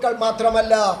ശത്രുക്കൾ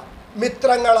മാത്രമല്ല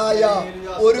മിത്രങ്ങളായ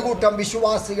ഒരു കൂട്ടം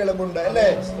വിശ്വാസികളുമുണ്ട്, അല്ലേ?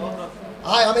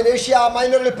 അവൻ ഏഷ്യ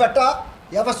മൈനറിൽപ്പെട്ട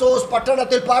എഫസോസ്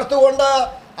പട്ടണത്തിൽ പാർത്തുകൊണ്ട്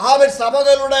അവൻ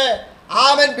സഭകളുടെ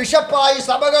ആമൻ ബിഷപ്പായി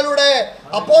സഭകളുടെ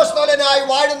അപ്പോസ്തലനായി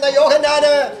വാഴുന്ന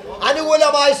യോഹന്നാന്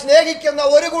അനുകൂലമായി സ്നേഹിക്കുന്ന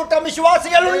ഒരു കൂട്ടം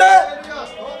വിശ്വാസികളുണ്ട്.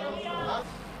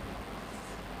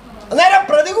 അന്നേരം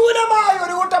പ്രതികൂലമായ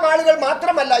ഒരു കൂട്ടം ആളുകൾ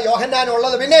മാത്രമല്ല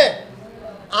യോഹന്നാനുള്ളത്, പിന്നെ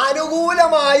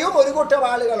അനുകൂലമായും ഒരു കൂട്ടം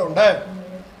ആളുകളുണ്ട്.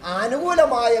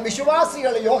 അനുകൂലമായ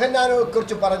വിശ്വാസികൾ യോഹന്നാനെ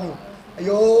കുറിച്ച് പറഞ്ഞു,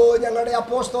 അയ്യോ ഞങ്ങളുടെ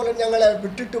അപ്പോസ്തലൻ ഞങ്ങളെ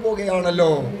വിട്ടിട്ട്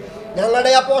പോവുകയാണല്ലോ,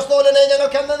 ഞങ്ങളുടെ അപ്പോസ്തലനെ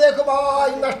ഞങ്ങൾക്ക്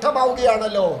എന്നേക്കുമായി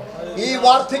നഷ്ടമാവുകയാണല്ലോ. ഈ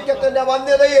വാർദ്ധക്യത്തിന്റെ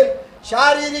വന്ധ്യതയിൽ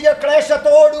ശാരീരിക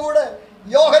ക്ലേശത്തോടുകൂടെ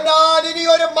യോഹന്നാൻ ഇനി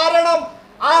ഒരു മരണം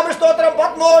സ്തോത്രം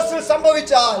പത്മോസിൽ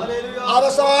സംഭവിച്ചാൽ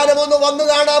അവസാനം ഒന്ന് വന്നു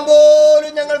കാണാൻ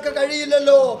പോലും ഞങ്ങൾക്ക്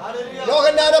കഴിയില്ലല്ലോ.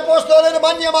 യോഹന്നാൻ അപ്പോസ്തലന്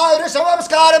മാന്യമായ ഒരു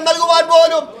ശവസംസ്കാരം നൽകുവാൻ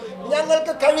പോലും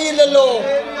ഞങ്ങൾക്ക് കഴിയില്ലല്ലോ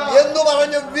എന്ന്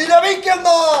പറഞ്ഞ് വിലപിക്കുന്ന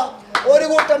ഒരു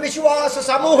കൂട്ടം വിശ്വാസ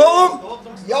സമൂഹവും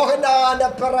യോഹന്നാന്റെ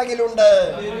പിറകിലുണ്ട്.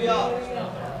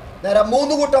 നേരെ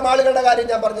മൂന്ന് കൂട്ടം ആളുകളുടെ കാര്യം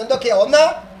ഞാൻ പറഞ്ഞു. എന്തൊക്കെയാ? ഒന്ന്,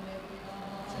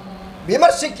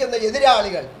 വിമർശിക്കുന്ന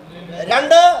എതിരാളികൾ.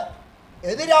 രണ്ട്,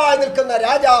 എതിരായി നിൽക്കുന്ന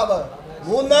രാജാവ്.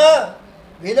 മൂന്ന്,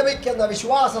 വിലപിക്കുന്ന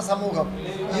വിശ്വാസ സമൂഹം.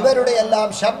 ഇവരുടെ എല്ലാം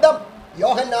ശബ്ദം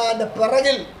യോഹന്നാന്റെ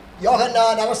പിറകിൽ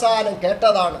യോഹന്നാൻ അവസാനം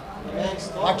കേട്ടതാണ്.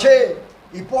 പക്ഷേ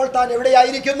ഇപ്പോൾ താൻ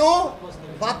എവിടെയായിരിക്കുന്നു?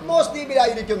 പത്മോസ്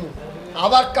ദ്വീപിലായിരിക്കുന്നു.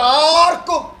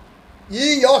 അവർക്കാർക്കും ഈ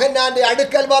യോഹന്നാന്റെ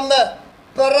അടുക്കൽ വന്ന്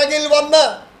പിറകിൽ വന്ന്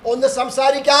ഒന്ന്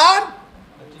സംസാരിക്കാൻ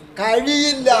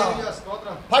കഴിയില്ല.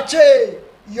 പക്ഷേ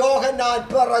യോഹന്നാൻ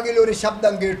പിറകിൽ ഒരു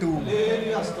ശബ്ദം കേട്ടു.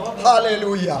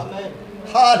 Hallelujah,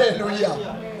 hallelujah,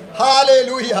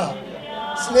 hallelujah.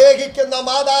 സ്നേഹിക്കുന്ന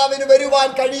മാതാവിന് വരുവാൻ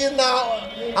കഴിയുന്ന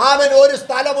ഒരു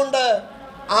സ്ഥലമുണ്ട്.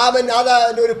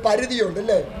 അതിനൊരു പരിധിയുണ്ട്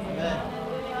അല്ലേ?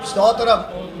 സ്തോത്രം.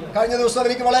 കഴിഞ്ഞ ദിവസം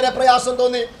എനിക്ക് വളരെ പ്രയാസം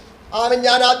തോന്നി.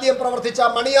 ഞാൻ ആദ്യം പ്രവർത്തിച്ച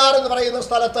മണിയാർ എന്ന് പറയുന്ന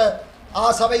സ്ഥലത്ത് ആ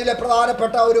സഭയിലെ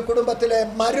പ്രധാനപ്പെട്ട ഒരു കുടുംബത്തിലെ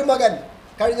മരുമകൻ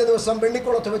കഴിഞ്ഞ ദിവസം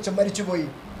വെണ്ണിക്കുളത്ത് വെച്ച് മരിച്ചുപോയി.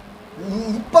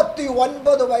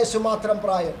 39 വയസ്സ് മാത്രം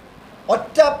പ്രായം.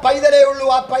 ഒറ്റ പൈതലേ ഉള്ളൂ.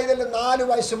 ആ പൈതലിന് 4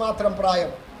 വയസ്സ് മാത്രം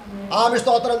പ്രായം.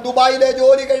 സ്തോത്രം. ദുബായിലെ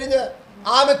ജോലി കഴിഞ്ഞ്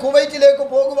കുവൈറ്റിലേക്ക്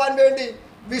പോകുവാൻ വേണ്ടി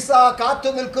വിസ കാത്തു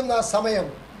നിൽക്കുന്ന സമയം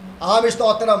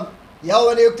സ്തോത്രം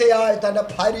യൗവനയുക്തയായ തൻ്റെ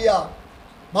ഭാര്യ,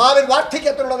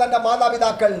 വാർദ്ധക്യത്തിലുള്ള തൻ്റെ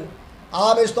മാതാപിതാക്കൾ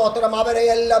സ്തോത്രം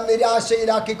അവരെയെല്ലാം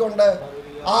നിരാശയിലാക്കിക്കൊണ്ട്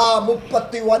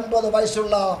 39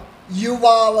 വയസ്സുള്ള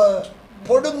യുവാവ്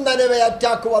പൊടുന്നനവെ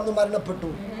അറ്റാക്ക് വന്ന് മരണപ്പെട്ടു.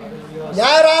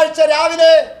 ഞായറാഴ്ച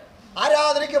രാവിലെ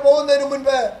ആരാധനയ്ക്ക് പോകുന്നതിന്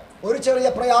മുൻപ് ഒരു ചെറിയ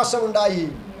പ്രയാസമുണ്ടായി.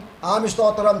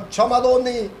 സ്തോത്രം. ചുമ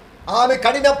തോന്നി.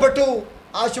 കഠിനപ്പെട്ടു.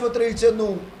 ആശുപത്രിയിൽ ചെന്നു.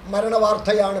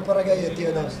 മരണവാർത്തയാണ് പിറകെ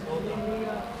എത്തിയത്.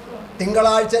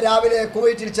 തിങ്കളാഴ്ച രാവിലെ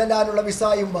കുവൈറ്റിൽ ചെല്ലാനുള്ള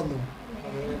വിസായും വന്നു.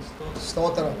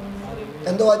 സ്തോത്രം.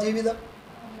 എന്തുവാ ജീവിതം?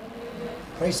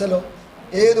 പ്രൈസലോ.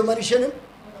 ഏതു മനുഷ്യനും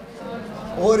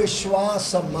ഒരു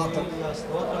ശ്വാസം മാത്രം.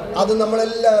 അത്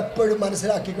നമ്മളെല്ലാം എപ്പോഴും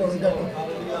മനസ്സിലാക്കിക്കോളും കേട്ടോ.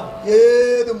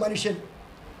 ഏതു മനുഷ്യൻ,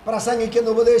 പ്രസംഗിക്കുന്ന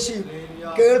ഉപദേശിയും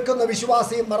കേൾക്കുന്ന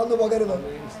വിശ്വാസിയും മറന്നു പോകരുത്.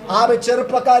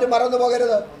 ചെറുപ്പക്കാർ മറന്നു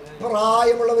പോകരുത്.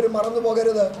 പ്രായമുള്ളവർ മറന്നു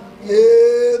പോകരുത്.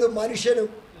 ഏത് മനുഷ്യനും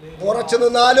ഉറച്ചു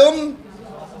നിന്നാലും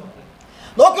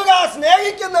നോക്കുക,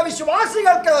 സ്നേഹിക്കുന്ന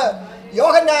വിശ്വാസികൾക്ക്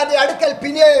യോഹന്നാന്റെ അടുക്കൽ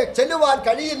പിന്നെ ചെല്ലുവാൻ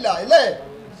കഴിയില്ല അല്ലേ?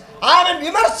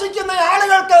 വിമർശിക്കുന്ന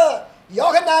ആളുകൾക്ക്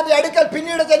യോഹന്നാന്റെ അടുക്കൽ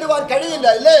പിന്നീട് ചെല്ലുവാൻ കഴിയില്ല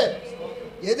അല്ലേ?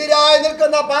 എതിരായി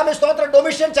നിൽക്കുന്ന സ്തോത്ര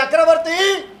ഡൊമിഷ്യൻ ചക്രവർത്തി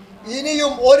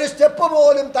ഇനിയും ഒരു സ്റ്റെപ്പ്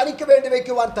പോലും തനിക്ക് വേണ്ടി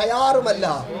വെക്കുവാൻ തയ്യാറുമല്ല.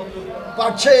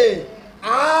 പക്ഷേ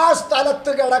ആ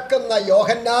സ്ഥലത്ത് കിടക്കുന്ന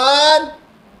യോഹന്നാൻ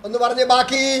ഒന്ന് പറഞ്ഞ്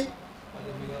ബാക്കി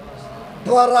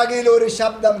പിറകിൽ ഒരു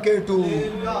ശബ്ദം കേട്ടു.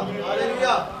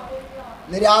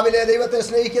 രാവിലെ ദൈവത്തെ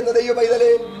സ്നേഹിക്കുന്ന ദൈവ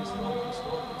പൈതലേ,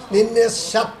 നിന്റെ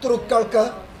ശത്രുക്കൾക്ക്,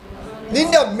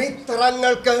 നിന്റെ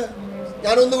മിത്രങ്ങൾക്ക്,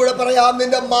 ഞാനൊന്നുകൂടെ പറയാം,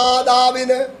 നിന്റെ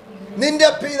മാതാവിന്, നിന്റെ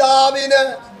പിതാവിന്,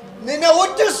 നിന്നെ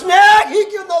ഒറ്റ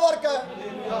സ്നേഹിക്കുന്നവർക്ക്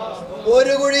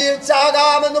ഒരു കുഴിയിൽ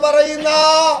ചാകാമെന്ന് പറയുന്ന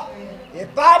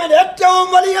ഏറ്റവും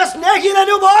വലിയ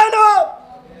സ്നേഹിതനുമാണ്.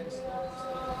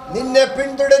 നിന്നെ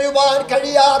പിന്തുടരുവാൻ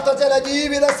കഴിയാത്ത ചില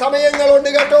ജീവിത സമയങ്ങളുണ്ട്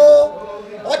കേട്ടോ.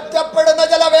 ഒറ്റപ്പെടുന്ന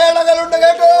ചില വേളകളുണ്ട്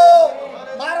കേട്ടോ.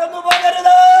 മറന്നു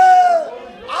പോകരുത്.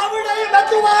 അവിടെയും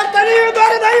എത്തുവാൻ കഴിയുന്ന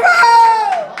ഒരു ദൈവം,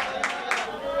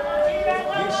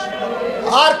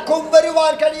 ആർക്കും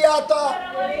വരുവാൻ കഴിയാത്ത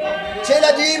ചില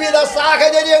ജീവിത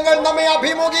സാഹചര്യങ്ങൾ നമ്മെ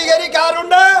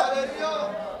അഭിമുഖീകരിക്കാറുണ്ട്.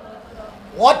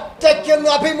 ഒറ്റയ്ക്ക്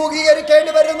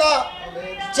അഭിമുഖീകരിക്കേണ്ടി വരുന്ന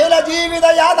ചില ജീവിത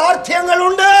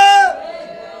യാഥാർത്ഥ്യങ്ങളുണ്ട്.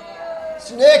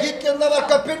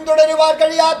 സ്നേഹിക്കുന്നവർക്ക് പിന്തുടരുവാൻ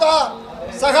കഴിയാത്ത,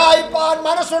 സഹായിപ്പാൻ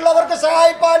മനസ്സുള്ളവർക്ക്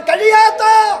സഹായിപ്പാൻ കഴിയാത്ത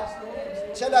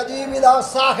ചില ജീവിത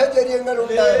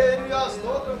സാഹചര്യങ്ങളുണ്ട്.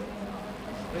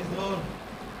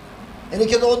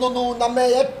 എനിക്ക് തോന്നുന്നു നമ്മെ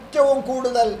ഏറ്റവും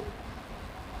കൂടുതൽ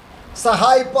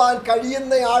സഹായിപ്പാൻ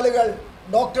കഴിയുന്ന ആളുകൾ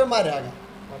ഡോക്ടർമാരാകാം.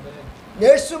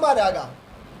 നേഴ്സുമാരാകാം.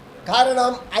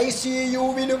 കാരണം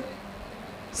ICUവിലും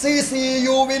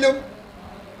CCUവിലും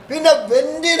പിന്നെ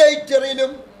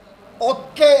വെന്റിലേറ്ററിലും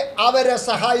ഒക്കെ അവരെ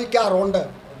സഹായിക്കാറുണ്ട്.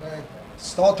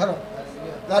 സ്തോത്രം.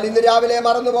 എന്നാൽ ഇന്ന് രാവിലെ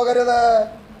മറന്നു പോകരുത്,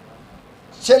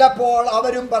 ചിലപ്പോൾ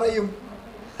അവരും പറയും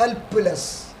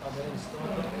ഹെൽപ്ലെസ്,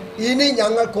 ഇനി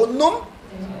ഞങ്ങൾക്കൊന്നും.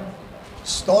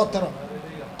 സ്തോത്രം.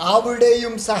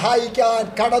 അവിടെയും സഹായിക്കാൻ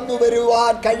കടന്നു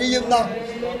വരുവാൻ കഴിയുന്ന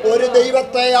ഒരു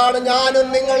ദൈവത്തെയാണ് ഞാനും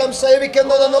നിങ്ങളും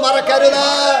സേവിക്കുന്നതെന്ന് മറക്കരുത്.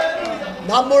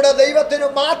 നമ്മുടെ ദൈവത്തിന്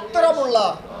മാത്രമുള്ള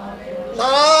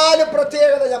 4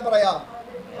 പ്രത്യേകത ഞാൻ പറയാം.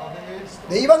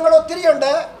 ദൈവങ്ങൾ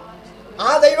ഒത്തിരിയുണ്ട്, ആ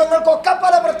ദൈവങ്ങൾക്കൊക്കെ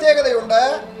പല പ്രത്യേകതയുണ്ട്.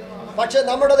 പക്ഷെ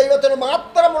നമ്മുടെ ദൈവത്തിന്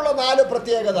മാത്രമുള്ള 4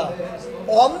 പ്രത്യേകത.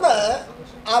 ഒന്ന്,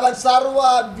 അവൻ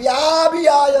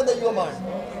സർവവ്യാപിയായ ദൈവമാണ്.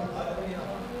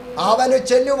 അവന്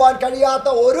ചെല്ലുവാൻ കഴിയാത്ത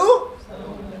ഒരു,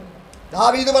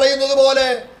 ദാവീദ് പറയുന്നത് പോലെ,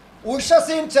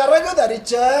 ഉഷസിൻ ചിറക്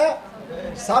ധരിച്ച്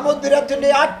സമുദ്രത്തിന്റെ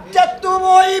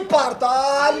അറ്റത്തുപോയി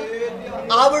പാർത്താൽ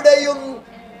അവിടെയും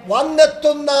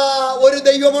വന്നെത്തുന്ന ഒരു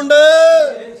ദൈവമുണ്ട്.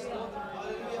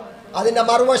 അതിന്റെ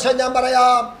മറുവശം ഞാൻ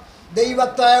പറയാം,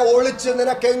 ദൈവത്തെ ഒളിച്ച്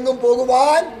നിനക്കെങ്ങും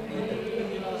പോകുവാൻ.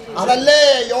 അതല്ലേ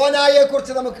യോനായെ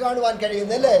കുറിച്ച് നമുക്ക് കാണുവാൻ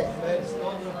കഴിയുന്നല്ലേ?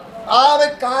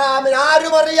 അവൻ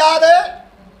ആരും അറിയാതെ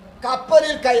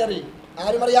കപ്പലിൽ കയറി.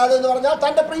 ആരും അറിയാതെ എന്ന് പറഞ്ഞാൽ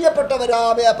തൻ്റെ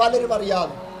പ്രിയപ്പെട്ടവരായ പലരും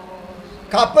അറിയാതെ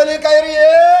കപ്പലിൽ കയറി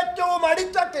ഏറ്റവും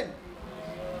അടിത്തട്ടിൽ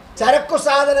ചരക്കു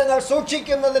സാധനങ്ങൾ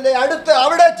സൂക്ഷിക്കുന്നതിൻ്റെ അടുത്ത്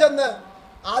അവിടെ ചെന്ന്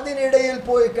അതിനിടയിൽ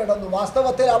പോയി കിടന്നു.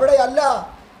 വാസ്തവത്തിൽ അവിടെയല്ല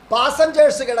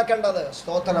പാസഞ്ചേഴ്സ് കിടക്കേണ്ടത്.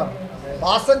 സ്തോത്രം.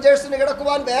 പാസഞ്ചേഴ്സിന്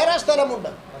കിടക്കുവാൻ വേറെ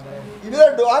സ്ഥലമുണ്ട്. ഇത്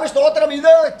സ്തോത്രം,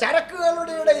 ഇത്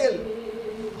ചരക്കുകളുടെ ഇടയിൽ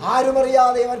ആരും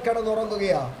അറിയാതെ അവൻ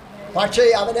കിടന്നുറങ്ങുകയാണ്. പക്ഷേ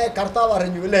അവനെ കർത്താവ്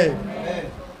അറിഞ്ഞു അല്ലേ?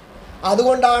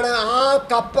 അതുകൊണ്ടാണ് ആ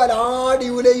കപ്പൽ ആടി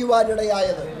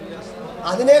ഉലയുവാനിടയായത്.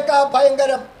 അതിനേക്കാൾ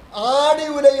ഭയങ്കരം, ആടി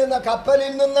ഉലയുന്ന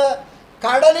കപ്പലിൽ നിന്ന്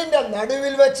കടലിൻ്റെ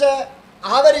നടുവിൽ വെച്ച്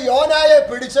അവർ യോനായെ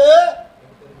പിടിച്ച്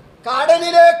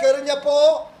കടലിലേക്ക് എറിഞ്ഞപ്പോ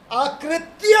ആ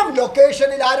കൃത്യം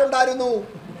ലൊക്കേഷനിൽ ആരുണ്ടായിരുന്നു?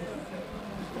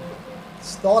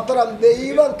 സ്തോത്രം.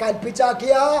 ദൈവം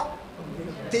കൽപ്പിച്ചാക്കിയ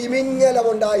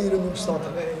തിമിംഗലമുണ്ടായിരുന്നു.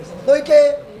 സ്തോത്രം. നോക്കിയേ,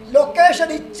 ലൊക്കേഷൻ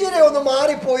ഇച്ചിരി ഒന്ന്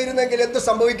മാറിപ്പോയിരുന്നെങ്കിൽ എന്ത്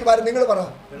സംഭവിക്കുമായിരുന്നു? നിങ്ങൾ പറ.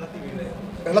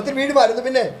 വെള്ളത്തിൽ വീഴുമായിരുന്നു.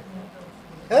 പിന്നെ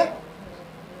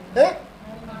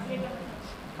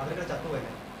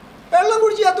വെള്ളം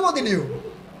കുടിച്ച് ചത്തുപോകത്തില്ലയോ?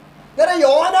 നേരെ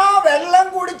യോന വെള്ളം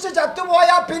കുടിച്ച്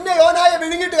ചത്തുപോയാ പിന്നെ യോനായെ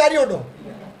വിഴുങ്ങിയിട്ട് കാര്യമുണ്ടോ?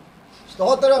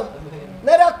 സ്തോത്രം.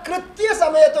 നേരെ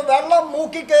കൃത്യസമയത്ത് വെള്ളം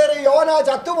മൂക്കിക്കയറി യോന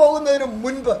ചത്തുപോകുന്നതിന്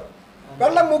മുൻപ്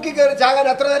വെള്ളം മൂക്കിക്കയറി ചാകാൻ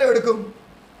എത്ര നേരം എടുക്കും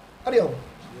അറിയോ?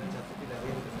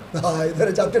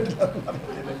 ഇതുവരെ ചത്തിട്ടില്ല.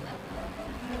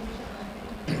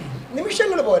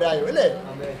 നിമിഷങ്ങൾ പോരായോ അല്ലേ?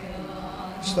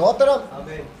 സ്തോത്രം.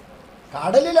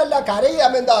 കടലിലല്ല,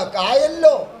 കരയാമെന്താ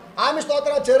കായലിലോ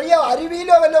സ്തോത്രം, ചെറിയ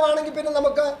അരുവിയിലോ വല്ലതും ആണെങ്കിൽ പിന്നെ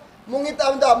നമുക്ക് മുങ്ങി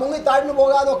താഴ്ന്നു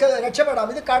പോകാതൊക്കെ രക്ഷപ്പെടാം.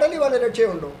 ഇത് കടലിൽ വല്ല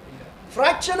രക്ഷയുണ്ടോ?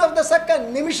 ഫ്രാക്ഷൻ ഓഫ് ദ സെക്കൻഡ്,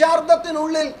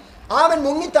 നിമിഷാർദ്ധത്തിനുള്ളിൽ അവൻ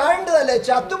മുങ്ങി താഴേണ്ടതല്ലേ,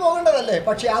 ചത്തുപോകേണ്ടതല്ലേ?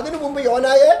 പക്ഷെ അതിനു മുമ്പ്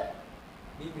യോനായെ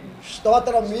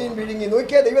സ്തോത്രം മീൻ വിഴുങ്ങി.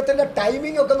 നോക്കിയേ ദൈവത്തിന്റെ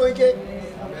ടൈമിംഗ് ഒക്കെ നോക്കിയേ.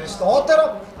 സ്തോത്രം.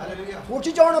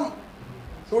 സൂക്ഷിച്ചോണം,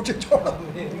 സൂക്ഷിച്ചോണം.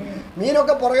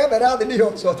 മീനൊക്കെ പുറകെ വരാതില്ലയോ?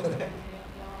 സ്തോത്രം.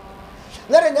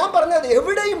 അന്നേരം ഞാൻ പറഞ്ഞത്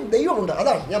എവിടെയും ദൈവമുണ്ട്.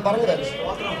 അതാണ് ഞാൻ പറഞ്ഞത്.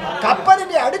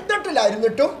 കപ്പലിന്റെ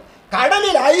അടിത്തട്ടിലായിരുന്നിട്ടും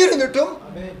കടലിലായിരുന്നിട്ടും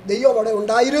ദൈവം അവിടെ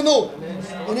ഉണ്ടായിരുന്നു.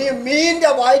 ഇനി മീൻ്റെ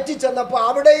വയറ്റിൽ ചെന്നപ്പോൾ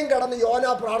അവിടെയും കിടന്ന് യോന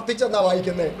പ്രാർത്ഥിച്ചെന്നാ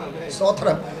വായിക്കുന്നത്.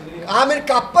 സ്തോത്രം. ആമൻ.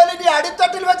 കപ്പലിന്റെ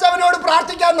അടിത്തട്ടിൽ വെച്ച് അവനോട്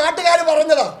പ്രാർത്ഥിക്കാൻ നാട്ടുകാർ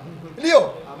പറഞ്ഞതാ ഇല്ലയോ?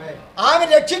 ആമൻ.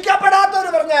 രക്ഷിക്കപ്പെടാത്തവർ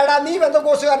പറഞ്ഞ, എടാ നീ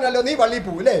ബന്ധക്കോസുകാരനല്ലോ, നീ പള്ളിയിൽ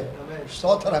പോവില്ലേ?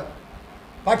 സ്തോത്രം.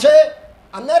 പക്ഷേ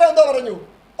അന്നേരം എന്തോ പറഞ്ഞു?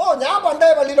 ഓ, ഞാൻ പണ്ടേ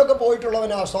പള്ളിയിലൊക്കെ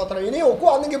പോയിട്ടുള്ളവനാ. സ്തോത്രം. ഇനി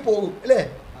ഒക്കുവാണെങ്കിൽ പോകും അല്ലേ?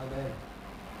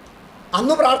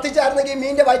 അന്ന് പ്രാർത്ഥിച്ചായിരുന്നെങ്കിൽ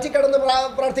മീൻ്റെ വയറ്റിൽ കിടന്ന്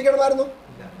പ്രാർത്ഥിക്കണമായിരുന്നു.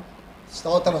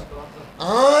 സ്തോത്രം.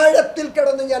 ആഴത്തിൽ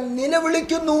കിടന്ന് ഞാൻ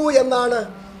നിലവിളിക്കുന്നു എന്നാണ്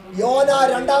യോന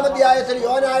 2-ാം അധ്യായത്തിൽ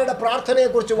യോനായുടെ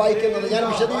പ്രാർത്ഥനയെക്കുറിച്ച് വായിക്കുന്നത്. ഞാൻ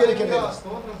വിശദീകരിക്കുന്നില്ല.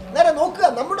 നേരെ നോക്കുക,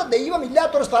 നമ്മുടെ ദൈവം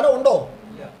ഇല്ലാത്തൊരു സ്ഥലമുണ്ടോ?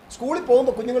 സ്കൂളിൽ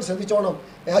പോകുമ്പോൾ കുഞ്ഞുങ്ങൾ ശ്രദ്ധിച്ചോണം,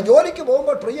 ജോലിക്ക്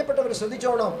പോകുമ്പോൾ പ്രിയപ്പെട്ടവർ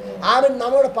ശ്രദ്ധിച്ചോണം. അവൻ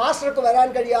നമ്മുടെ പാസ്റ്റർക്ക് വരാൻ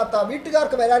കഴിയാത്ത,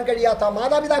 വീട്ടുകാർക്ക് വരാൻ കഴിയാത്ത,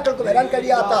 മാതാപിതാക്കൾക്ക് വരാൻ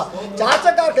കഴിയാത്ത,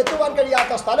 ചാച്ചക്കാർക്ക് എത്തുവാൻ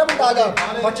കഴിയാത്ത സ്ഥലമുണ്ടാകാം.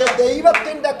 പക്ഷെ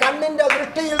ദൈവത്തിന്റെ കണ്ണിന്റെ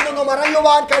ദൃഷ്ടിയിൽ നിന്ന്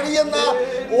മറയുവാൻ കഴിയുന്ന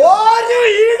ഒരു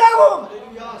ഇടവും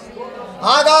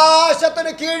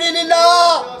ആകാശത്തിന് കീഴിലില്ല,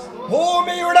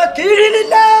 ഭൂമിയുടെ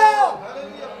കീഴിലില്ല.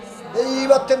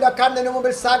 ദൈവത്തിന്റെ കണ്ണിന്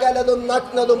മുമ്പിൽ സകലതും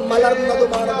നഗ്നതും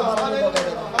മലർന്നതുമാണെന്ന് പറഞ്ഞു.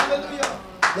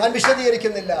 ഞാൻ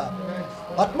വിശദീകരിക്കുന്നില്ല.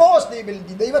 പത്മോസ് ദ്വീപിൽ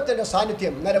ദൈവത്തിന്റെ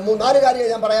സാന്നിധ്യം. 4 കാര്യങ്ങൾ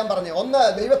ഞാൻ പറയാൻ പറഞ്ഞു. ഒന്ന്,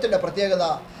 ദൈവത്തിന്റെ പ്രത്യേകത,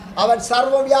 അവൻ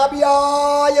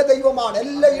സർവവ്യാപിയായ ദൈവമാണ്,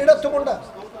 എല്ലായിടത്തുമുണ്ട്.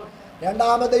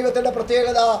 രണ്ടാമത് ദൈവത്തിൻ്റെ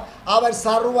പ്രത്യേകത, അവൻ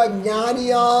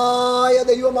സർവജ്ഞാനിയായ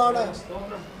ദൈവമാണ്.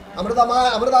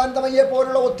 അമൃതാനന്ദമയ്യെ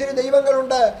പോലുള്ള ഒത്തിരി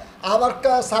ദൈവങ്ങളുണ്ട്.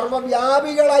 അവർക്ക്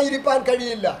സർവവ്യാപികളായിരിക്കാൻ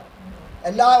കഴിയില്ല.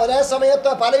 ഒരേ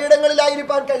സമയത്ത്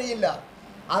പലയിടങ്ങളിലായിരിക്കാൻ കഴിയില്ല.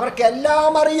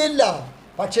 അവർക്കെല്ലാം അറിയില്ല.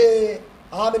 പക്ഷേ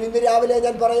ആമൻ ഇന്ന് രാവിലെ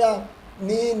ഞാൻ പറയാം,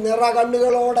 നീ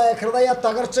നിറകണ്ണുകളോടെ ഹൃദയ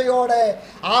തകർച്ചയോടെ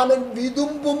ആമൻ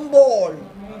വിതുമ്പുമ്പോൾ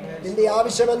നിന്റെ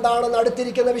ആവശ്യം എന്താണെന്ന്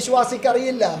അടുത്തിരിക്കുന്ന വിശ്വാസിക്ക്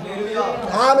അറിയില്ല.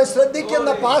 ആമൻ ശ്രദ്ധിക്കുന്ന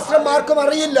പാസ്റ്റർമാർക്കും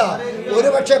അറിയില്ല.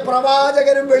 ഒരുപക്ഷെ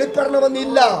പ്രവാചകനും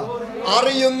വെളിപ്പെടണമെന്നില്ല.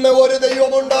 അറിയുന്ന ഒരു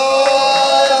ദൈവമുണ്ട്.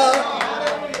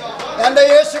 എന്റെ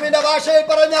യേശുവിന്റെ ഭാഷയിൽ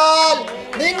പറഞ്ഞാൽ,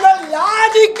 നിങ്ങൾ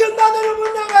യാചിക്കുന്നതിന്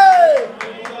മുന്നേ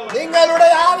നിങ്ങളുടെ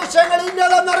ആവശ്യങ്ങൾ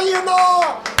ഇന്നതെന്നറിയുന്നു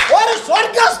ഒരു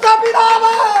സ്വർഗ്ഗസ്ഥ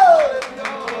പിതാവ്.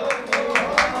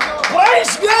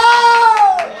 Praise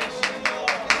God.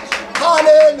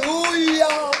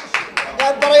 Hallelujah.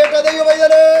 ഞാൻ പറയട്ടെ ദൈവമേ,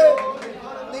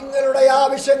 നിങ്ങളുടെ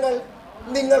ആവശ്യങ്ങൾ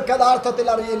നിങ്ങൾക്ക് യഥാർത്ഥത്തിൽ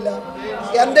അറിയില്ല.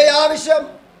 എൻ്റെ ആവശ്യം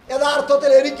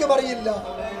യഥാർത്ഥത്തിൽ എനിക്കും അറിയില്ല.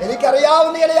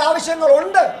 എനിക്കറിയാവുന്ന ചില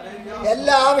ആവശ്യങ്ങളുണ്ട്.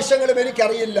 എല്ലാ ആവശ്യങ്ങളും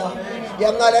എനിക്കറിയില്ല.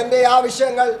 എന്നാൽ എൻ്റെ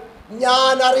ആവശ്യങ്ങൾ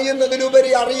ഞാൻ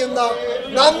അറിയുന്നതിലുപരി അറിയുന്ന,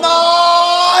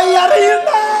 നന്നായി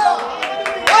അറിയുന്ന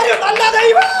ഒരു നല്ല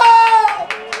ദൈവം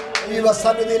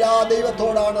ദൈവസന്നിധിയിൽ ആ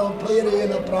ദൈവത്തോടാണ്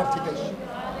പ്രിയരേന്ന് പ്രാർത്ഥിക്കുന്നത്.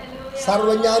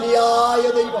 സർവജ്ഞാനിയായ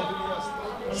ദൈവം,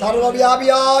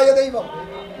 സർവവ്യാപിയായ ദൈവം.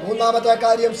 മൂന്നാമത്തെ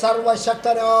കാര്യം,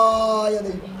 സർവശക്തനായ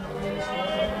ദൈവം.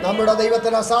 നമ്മുടെ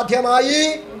ദൈവത്തിന് അസാധ്യമായി.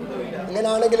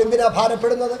 അങ്ങനെയാണെങ്കിൽ എന്തിനാ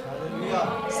ഭാരപ്പെടുന്നത്?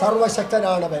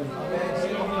 സർവശക്തനാണവൻ.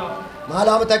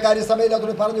 നാലാമത്തെ കാര്യം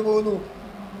സമയത്ത് പറഞ്ഞു പോകുന്നു,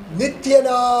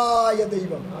 നിത്യനായ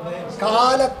ദൈവം,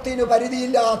 കാലത്തിന്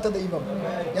പരിധിയില്ലാത്ത ദൈവം.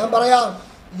 ഞാൻ പറയാം,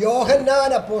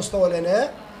 യോഹന്നാൻ അപ്പോസ്തലന്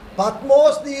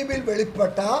പത്മോസ് ദ്വീപിൽ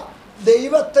വെളിപ്പെട്ട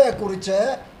ദൈവത്തെക്കുറിച്ച്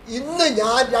ഇന്ന്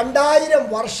ഞാൻ 2000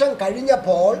 വർഷം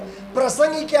കഴിഞ്ഞപ്പോൾ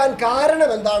പ്രസംഗിക്കാൻ കാരണം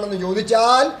എന്താണെന്ന്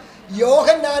ചോദിച്ചാൽ,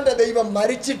 യോഹന്നാന്റെ ദൈവം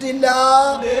മരിച്ചിട്ടില്ല.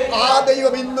 ആ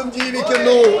ദൈവം ഇന്നും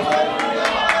ജീവിക്കുന്നു.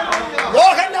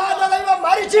 യോഹന്നാന്റെ ദൈവം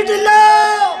മരിച്ചിട്ടില്ല.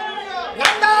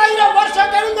 2000 വർഷം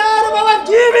കഴിഞ്ഞാലും അവൻ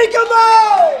ജീവിക്കുന്നു.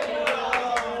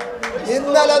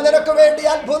 ഇന്നലെ നിനക്ക് വേണ്ടി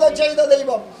അത്ഭുതം ചെയ്ത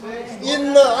ദൈവം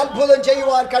ഇന്ന് അത്ഭുതം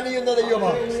ചെയ്യുവാൻ കഴിയുന്ന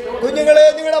ദൈവമാണ്. കുഞ്ഞുങ്ങളെ,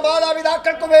 നിങ്ങളുടെ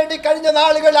മാതാപിതാക്കൾക്ക് വേണ്ടി കഴിഞ്ഞ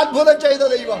നാളുകൾ അത്ഭുതം ചെയ്ത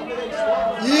ദൈവം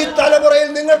ഈ തലമുറയിൽ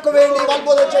നിങ്ങൾക്ക് വേണ്ടി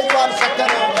അത്ഭുതം ചെയ്യുവാൻ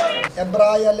ശക്തനാണ്.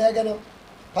 എബ്രായ ലേഖനം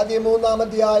 13-ാം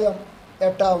അധ്യായം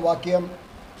 8-ാം വാക്യം.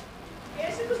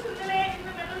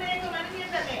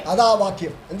 അതാ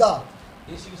വാക്യം. എന്താ?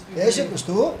 യേശു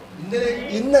ക്രിസ്തു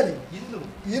ഇന്നലെ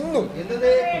ഇന്നും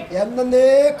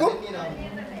എന്നേക്കും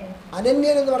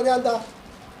അനന്യൻ എന്ന് പറഞ്ഞാൽ എന്താ?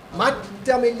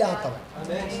 മാറ്റമില്ലാത്തവൻ.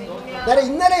 കാരണം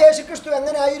ഇന്നലെ യേശുക്രിസ്തു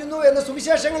എങ്ങനായിരുന്നു എന്ന്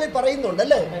സുവിശേഷങ്ങളിൽ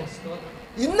പറയുന്നുണ്ടല്ലേ.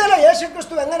 ഇന്നലെ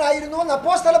യേശുക്രിസ്തു എങ്ങനായിരുന്നു എന്ന്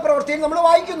അപ്പോസ്തല പ്രവൃത്തിയിൽ നമ്മൾ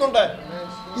വായിക്കുന്നുണ്ട്.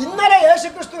 ഇന്നലെ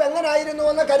യേശുക്രിസ്തു എങ്ങനായിരുന്നു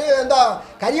എന്ന്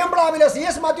കരിയമ്പ്ലാവിലെ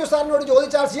CS മാത്യു സാറിനോട്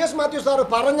ചോദിച്ചാൽ CS മാത്യു സാർ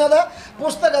പറഞ്ഞത്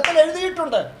പുസ്തകത്തിൽ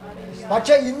എഴുതിയിട്ടുണ്ട്.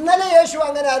 പക്ഷെ ഇന്നലെ യേശു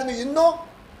അങ്ങനായിരുന്നു.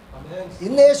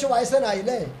 ഇന്ന് യേശു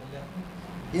വയസ്സനായില്ലേ?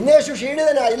 ഇന്ന് യേശു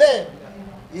ക്ഷീണിതനായില്ലേ?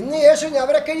 ഇന്ന് യേശു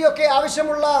ഞവരക്കൈയൊക്കെ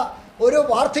ആവശ്യമുള്ള ഒരു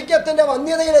വാർദ്ധക്യത്തിന്റെ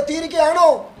വന്യതയിൽ എത്തിയിരിക്കുകയാണോ?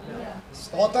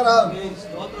 സ്തോത്രം.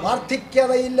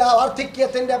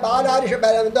 വാർദ്ധക്യത്തിന്റെ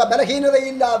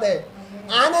ബലഹീനതയില്ലാതെ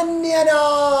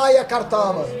അനന്യനായ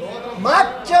കർത്താവ്,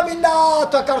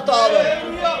 മാറ്റമില്ലാത്ത കർത്താവ്.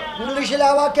 ഇംഗ്ലീഷിൽ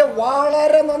ആ വാക്യം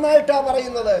വളരെ നന്നായിട്ടാണ്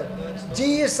പറയുന്നത്.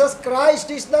 Jesus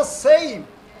Christ is the same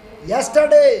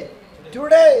yesterday,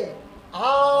 today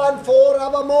and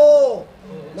forevermore.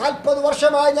 40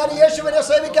 വർഷമായി ഞാൻ യേശുവിനെ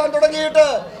സേവിക്കാൻ തുടങ്ങിയിട്ട്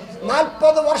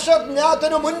 40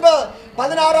 വർഷത്തിനു മുൻപ്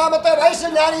 16-ാമത്തെ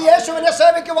വയസ്സിൽ ഞാൻ ഈ യേശുവിനെ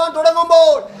സേവിക്കുവാൻ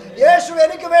തുടങ്ങുമ്പോൾ യേശു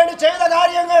എനിക്ക് വേണ്ടി ചെയ്ത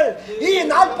കാര്യങ്ങൾ ഈ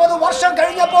 40 വർഷം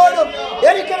കഴിഞ്ഞപ്പോഴും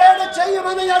എനിക്ക് വേണ്ടി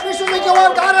ചെയ്യുമെന്ന് ഞാൻ വിശ്വസിക്കുവാൻ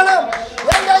കാരണം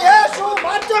എന്റെ യേശു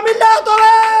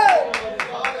മാറ്റമില്ലാത്തവൻ.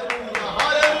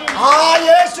 ആ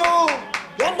യേശു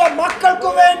എന്റെ മക്കൾക്ക്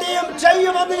വേണ്ടിയും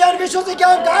ചെയ്യുമെന്ന് ഞാൻ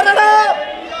വിശ്വസിക്കാൻ കാരണം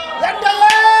എന്റെ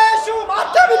യേശു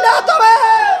മാറ്റമില്ലാത്തവൻ.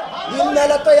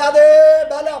 ഇന്നലത്തെ അതേ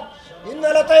ബലം,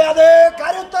 ഇന്നലത്തെ അതേ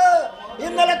കരുത്ത്,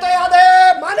 ഇന്നലത്തെ അതേ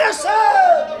മനസ്സ്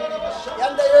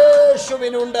എന്റെ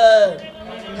യേശുവിനുണ്ട്.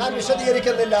 ഞാൻ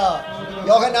വിശദീകരിക്കുന്നില്ല.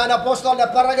 യോഹന്നാൻ അപ്പോസ്തലന്റെ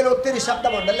പിറകിൽ ഒത്തിരി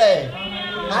ശബ്ദമുണ്ടല്ലേ.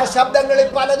 ആ ശബ്ദങ്ങളിൽ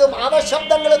പലതും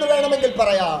അവശബ്ദങ്ങൾ എന്ന് വേണമെങ്കിൽ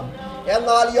പറയാം.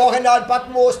 എന്നാൽ യോഹന്നാൻ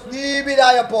പത്മോസ്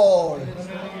ദ്വീപിലായപ്പോൾ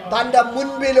തന്റെ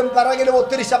മുൻപിലും പിറകിലും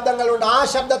ഒത്തിരി ശബ്ദങ്ങളുണ്ട്. ആ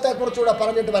ശബ്ദത്തെ കുറിച്ചുകൂടെ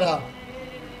പറഞ്ഞിട്ട് വരാം.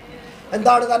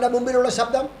 എന്താണ് തൻ്റെ മുമ്പിലുള്ള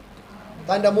ശബ്ദം?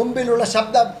 തൻ്റെ മുമ്പിലുള്ള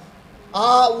ശബ്ദം ആ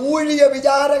ഊഴിയ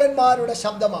വിചാരകന്മാരുടെ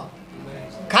ശബ്ദമാണ്.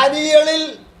 ഖനികളിൽ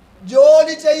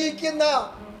ജോലി ചെയ്യിക്കുന്ന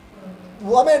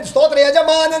സ്തോത്ര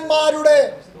യജമാനന്മാരുടെ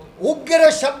ഉഗ്ര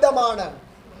ശബ്ദമാണ്.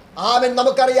 ആമേൻ.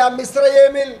 നമുക്കറിയാം,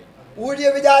 മിസ്രയേമിൽ ഊഴിയ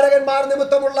വിചാരകന്മാർ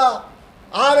നിമിത്തമുള്ള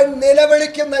അവൻ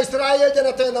നിലവിളിക്കുന്ന ഇസ്രായേൽ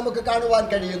ജനത്തെ നമുക്ക് കാണുവാൻ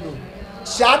കഴിയുന്നു.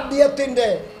 ശാഠ്യത്തിൻ്റെ,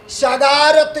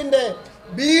 ശകാരത്തിൻ്റെ,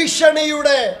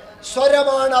 ഭീഷണിയുടെ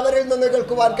സ്വരമാണ് അവരിൽ നിന്ന്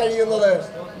കേൾക്കുവാൻ കഴിയുന്നത്.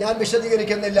 ഞാൻ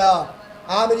വിശദീകരിക്കുന്നില്ല.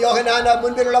 ആമേൻ. യോഹന്നാന്റെ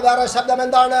മുൻപിലുള്ള വേറെ ശബ്ദം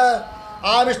എന്താണ്?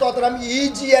 ആമേൻ സ്തോത്രം.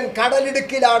 ഈജിയൻ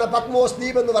കടലിടുക്കിലാണ് പത്മോസ്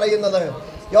ദ്വീപ് എന്ന് പറയുന്നത്.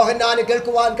 യോഹന്നാന്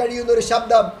കേൾക്കുവാൻ കഴിയുന്ന ഒരു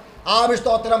ശബ്ദം, ആമേൻ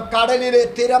സ്തോത്രം, കടലിലെ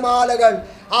തിരമാലകൾ,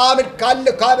 ആമേൻ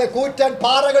കൂറ്റൻ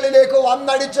പാറകളിലേക്ക്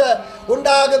വന്നടിച്ച്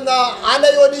ഉണ്ടാകുന്ന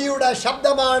അലയൊലിയുടെ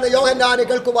ശബ്ദമാണ് യോഹന്നാന്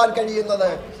കേൾക്കുവാൻ കഴിയുന്നത്.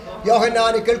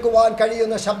 യോഹന്നാന് കേൾക്കുവാൻ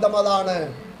കഴിയുന്ന ശബ്ദം അതാണ്.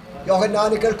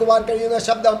 യോഹന്നാന് കേൾക്കുവാൻ കഴിയുന്ന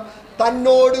ശബ്ദം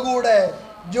തന്നോടുകൂടെ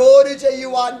ജോലി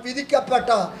ചെയ്യുവാൻ വിധിക്കപ്പെട്ട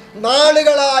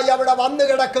നാളുകളായി അവിടെ വന്നു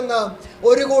കിടക്കുന്ന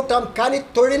ഒരു കൂട്ടം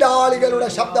കനിത്തൊഴിലാളികളുടെ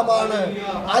ശബ്ദമാണ്.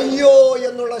 അയ്യോ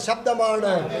എന്നുള്ള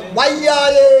ശബ്ദമാണ്,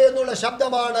 വയ്യായേ എന്നുള്ള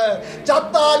ശബ്ദമാണ്,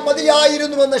 ചത്താൽ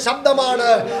മതിയായിരുന്നുവെന്ന ശബ്ദമാണ്,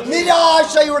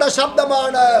 നിരാശയുടെ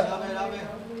ശബ്ദമാണ്.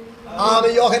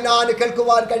 ആമേൻ. യോഹന്നാന്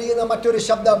കേൾക്കുവാൻ കഴിയുന്ന മറ്റൊരു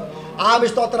ശബ്ദം, ആമേൻ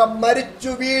സ്തോത്രം,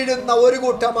 മരിച്ചു വീഴുന്ന ഒരു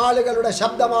കൂട്ടം ആളുകളുടെ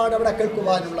ശബ്ദമാണ് അവിടെ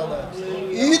കേൾക്കുവാനുള്ളത്.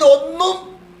 ഇതൊന്നും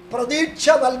പ്രതീക്ഷ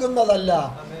നൽകുന്നതല്ല.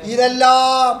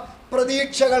 ഇതെല്ലാം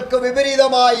പ്രതീക്ഷകൾക്ക്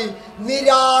വിപരീതമായി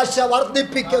നിരാശ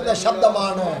വർദ്ധിപ്പിക്കുന്ന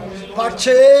ശബ്ദമാണ്.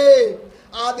 പക്ഷേ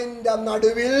അതിൻ്റെ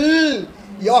നടുവിൽ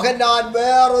യോഹന്നാൻ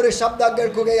വേറൊരു ശബ്ദം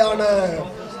കേൾക്കുകയാണ്.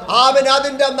 ആമേൻ.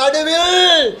 അതിൻ്റെ നടുവിൽ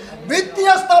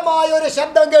വ്യത്യസ്തമായ ഒരു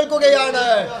ശബ്ദം കേൾക്കുകയാണ്.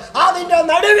 അതിൻ്റെ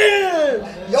നടുവിൽ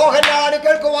യോഹന്നാന്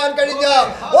കേൾക്കുവാൻ കഴിഞ്ഞ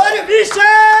ഒരു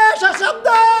വിശേഷ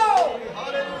ശബ്ദം.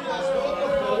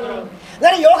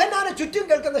 യോഹന്നാന് ചുറ്റും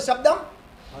കേൾക്കുന്ന ശബ്ദം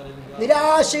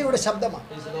നിരാശയുടെ ശബ്ദമാണ്.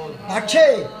 പക്ഷേ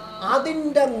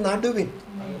അതിൻ്റെ നടുവിൽ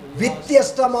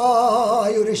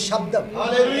വ്യത്യസ്തമായ ഒരു ശബ്ദം.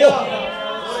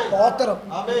 സ്തോത്രം,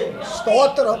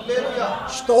 സ്തോത്രം,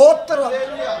 സ്തോത്രം.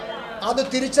 അത്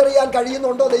തിരിച്ചറിയാൻ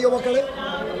കഴിയുന്നുണ്ടോ ദൈവമക്കളെ?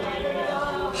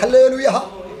 ഹല്ലേലൂയ.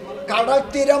 കടൽ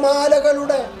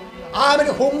തിരമാലകളുടെ ആമേൻ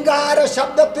ഹുങ്കാര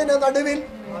ശബ്ദത്തിന് നടുവിൽ,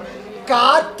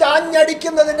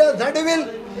 കാറ്റാഞ്ഞടിക്കുന്നതിൻ്റെ നടുവിൽ,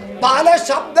 പല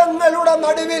ശബ്ദങ്ങളുടെ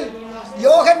നടുവിൽ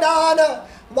യോഹന്നാന്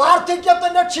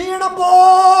വാർദ്ധക്യത്തിന്റെ ക്ഷീണം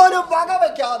പോലും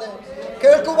വകവയ്ക്കാതെ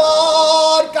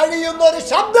കേൾക്കുവാൻ കഴിയുന്ന ഒരു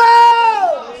ശബ്ദം.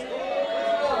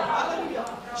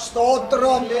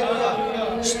 സ്തോത്രം,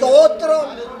 സ്തോത്രം.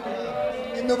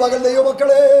 ഇന്ന് പകൽ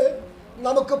ദൈവമക്കളെ,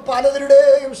 നമുക്ക്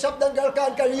പലരുടെയും ശബ്ദം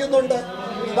കേൾക്കാൻ കഴിയുന്നുണ്ട്.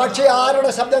 പക്ഷെ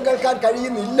ആരുടെ ശബ്ദം കേൾക്കാൻ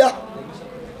കഴിയുന്നില്ല?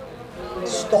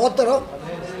 സ്തോത്രം.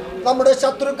 നമ്മുടെ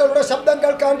ശത്രുക്കളുടെ ശബ്ദം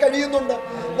കേൾക്കാൻ കഴിയുന്നുണ്ട്,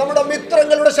 നമ്മുടെ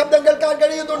മിത്രങ്ങളുടെ ശബ്ദം കേൾക്കാൻ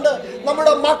കഴിയുന്നുണ്ട്,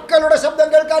 നമ്മുടെ മക്കളുടെ ശബ്ദം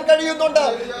കേൾക്കാൻ കഴിയുന്നുണ്ട്,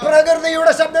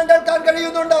 പ്രകൃതിയുടെ ശബ്ദം കേൾക്കാൻ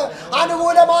കഴിയുന്നുണ്ട്,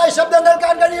 അനുകൂലമായ ശബ്ദം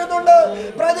കേൾക്കാൻ കഴിയുന്നുണ്ട്,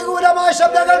 പ്രതികൂലമായ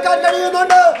ശബ്ദം കേൾക്കാൻ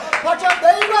കഴിയുന്നുണ്ട്. പക്ഷെ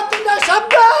ദൈവത്തിന്റെ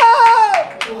ശബ്ദം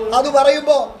അത്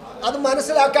പറയുമ്പോൾ അത്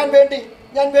മനസ്സിലാക്കാൻ വേണ്ടി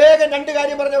ഞാൻ വേഗം രണ്ട്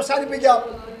കാര്യം പറഞ്ഞ് അവസാനിപ്പിക്കാം.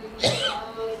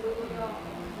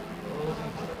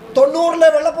 90-ലെ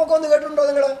വെള്ളപ്പൊക്കം ഒന്ന് കേട്ടിട്ടുണ്ടോ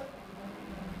നിങ്ങൾ?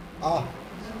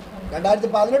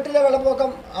 2018-ലെ വെള്ളപ്പൊക്കം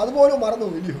അതുപോലും മറന്നു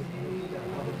ഇല്ലയോ?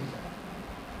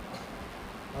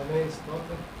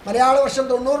 മലയാള വർഷം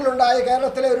 90-ലുണ്ടായ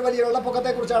കേരളത്തിലെ ഒരു വലിയ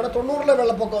വെള്ളപ്പൊക്കത്തെക്കുറിച്ചാണ് 90-ലെ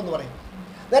വെള്ളപ്പൊക്കം എന്ന് പറയും.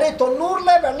 നേരെ ഈ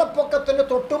 90-ലെ വെള്ളപ്പൊക്കത്തിന്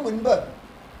തൊട്ടു മുൻപ്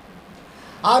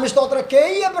ആമിസ്തോത്രം കെ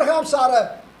എബ്രഹാം സാറ്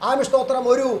ആമിസ്തോത്രം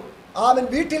ഒരു ആമൻ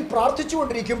വീട്ടിൽ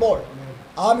പ്രാർത്ഥിച്ചുകൊണ്ടിരിക്കുമ്പോൾ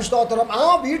ആമിസ്തോത്രം ആ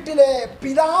വീട്ടിലെ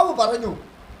പിതാവ് പറഞ്ഞു,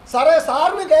 സാറേ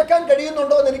സാറിന് കേൾക്കാൻ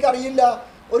കഴിയുന്നുണ്ടോ എന്ന് എനിക്കറിയില്ല,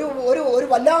 ഒരു ഒരു ഒരു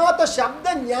വല്ലാത്ത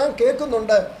ശബ്ദം ഞാൻ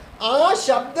കേൾക്കുന്നുണ്ട്. ആ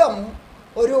ശബ്ദം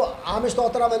ഒരു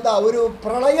ആമിസ്തോത്രം എന്താ, ഒരു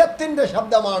പ്രളയത്തിൻ്റെ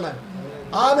ശബ്ദമാണ്,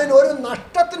 ആമൻ ഒരു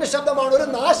നഷ്ടത്തിൻ്റെ ശബ്ദമാണ്, ഒരു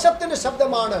നാശത്തിൻ്റെ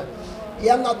ശബ്ദമാണ്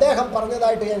എന്ന് അദ്ദേഹം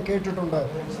പറഞ്ഞതായിട്ട് ഞാൻ കേട്ടിട്ടുണ്ട്.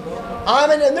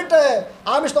 ആമൻ. എന്നിട്ട്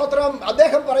ആമിസ്തോത്രം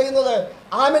അദ്ദേഹം പറയുന്നത്,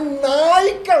 ആമൻ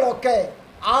നായ്ക്കളൊക്കെ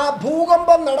ആ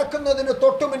ഭൂകമ്പം നടക്കുന്നതിന്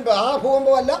തൊട്ടു മുൻപ്, ആ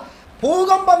ഭൂകമ്പമല്ല,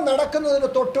 ഭൂകമ്പം നടക്കുന്നതിന്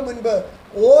തൊട്ടു മുൻപ്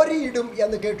ഓരിയിടും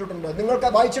എന്ന് കേട്ടിട്ടുണ്ട്. നിങ്ങൾക്ക്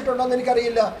വായിച്ചിട്ടുണ്ടോ എന്ന്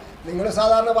എനിക്കറിയില്ല. നിങ്ങൾ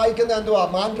സാധാരണ വായിക്കുന്ന എന്തുവാ,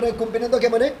 മാൻഡ്രേക്കും പിന്നെ എന്തൊക്കെ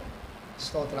മോനെ?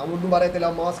 സ്തോത്രം. ഒന്നും പറയത്തില്ല,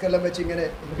 മാസ്ക് എല്ലാം വെച്ച് ഇങ്ങനെ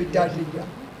ഫിറ്റായിട്ടിരിക്കുക.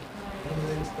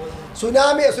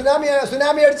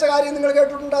 സുനാമി അടിച്ച കാര്യം നിങ്ങൾ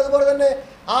കേട്ടിട്ടുണ്ട്. അതുപോലെ തന്നെ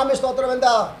ആമി സ്തോത്രം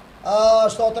എന്താ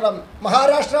സ്തോത്രം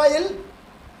മഹാരാഷ്ട്രയിൽ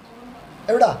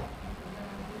എവിടാ?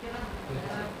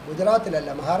 ഗുജറാത്തിലല്ല,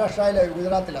 മഹാരാഷ്ട്രയിലെ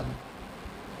ഗുജറാത്തിലാണ്.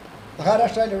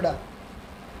 മഹാരാഷ്ട്രയിൽ എവിടാ?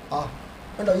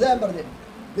 കണ്ടോ, ഇതാ ഞാൻ പറഞ്ഞത്.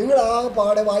 നിങ്ങൾ ആ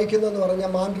പാടെ വായിക്കുന്നതെന്ന്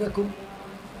പറഞ്ഞാൽ മാൻഡ്രക്കും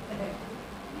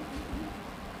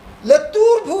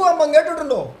ലത്തൂർ ഭൂകമ്പം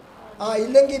കേട്ടിട്ടുണ്ടോ?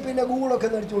 ഇല്ലെങ്കിൽ പിന്നെ ഗൂഗിളൊക്കെ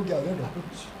ഒന്ന് അടിച്ചു നോക്കിയാൽ കേട്ടോ.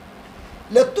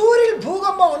 ലത്തൂരിൽ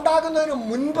ഭൂകമ്പം ഉണ്ടാകുന്നതിന്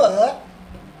മുൻപ്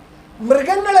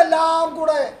മൃഗങ്ങളെല്ലാം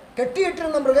കൂടെ,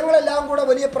 കെട്ടിയിട്ടിരുന്ന മൃഗങ്ങളെല്ലാം കൂടെ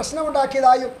വലിയ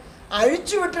പ്രശ്നമുണ്ടാക്കിയതായും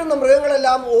അഴിച്ചുവിട്ടിരുന്ന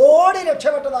മൃഗങ്ങളെല്ലാം ഓടി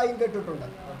രക്ഷപ്പെട്ടതായും കേട്ടിട്ടുണ്ട്.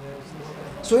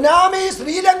 സുനാമി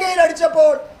ശ്രീലങ്കയിൽ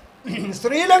അടിച്ചപ്പോൾ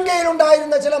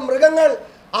ശ്രീലങ്കയിലുണ്ടായിരുന്ന ചില മൃഗങ്ങൾ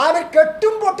അവർ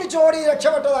കെട്ടും പൊട്ടിച്ചോടി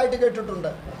രക്ഷപ്പെട്ടതായിട്ട് കേട്ടിട്ടുണ്ട്.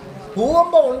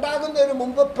 ഭൂകമ്പം ഉണ്ടാകുന്നതിന്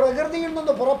മുമ്പ് പ്രകൃതിയിൽ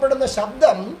നിന്ന് പുറപ്പെടുന്ന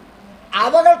ശബ്ദം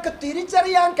അവകൾക്ക്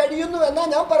തിരിച്ചറിയാൻ കഴിയുന്നു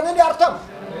എന്നാണ് ഞാൻ പറഞ്ഞതിൻ്റെ അർത്ഥം.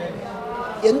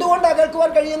 എന്തുകൊണ്ടാണ്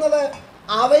കേൾക്കുവാൻ കഴിയുന്നത്?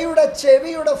 അവയുടെ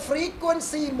ചെവിയുടെ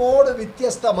ഫ്രീക്വൻസി മോഡ്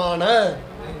വ്യത്യസ്തമാണ്.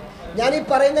 ഞാനീ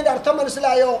പറയുന്നതിൻ്റെ അർത്ഥം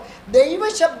മനസ്സിലായോ?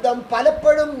 ദൈവശബ്ദം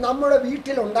പലപ്പോഴും നമ്മുടെ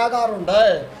വീട്ടിൽ ഉണ്ടാകാറുണ്ട്.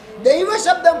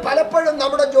 ദൈവശബ്ദം പലപ്പോഴും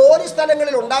നമ്മുടെ ജോലി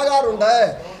സ്ഥലങ്ങളിൽ ഉണ്ടാകാറുണ്ട്.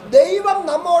 ദൈവം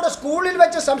നമ്മോട് സ്കൂളിൽ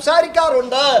വെച്ച്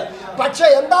സംസാരിക്കാറുണ്ട്. പക്ഷെ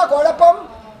എന്താ കുഴപ്പം?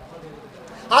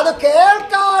 അത്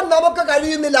കേൾക്കാൻ നമുക്ക്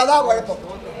കഴിയുന്നില്ല. അതാ കുഴപ്പം.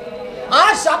 ആ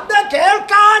ശബ്ദം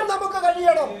കേൾക്കാൻ നമുക്ക്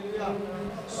കഴിയണം.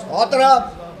 സ്തോത്രം.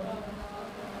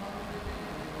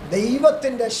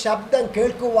 ദൈവത്തിന്റെ ശബ്ദം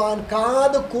കേൾക്കുവാൻ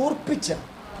കാത് കൂർപ്പിച്ച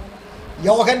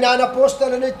യോഹന്നാൻ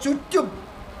അപ്പോസ്തലന് ചുറ്റും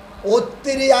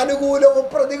ഒത്തിരി അനുകൂലവും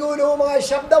പ്രതികൂലവുമായ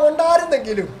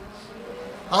ശബ്ദമുണ്ടായിരുന്നെങ്കിലും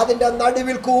അതിൻ്റെ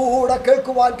നടുവിൽ കൂടെ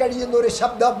കേൾക്കുവാൻ കഴിയുന്ന ഒരു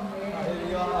ശബ്ദം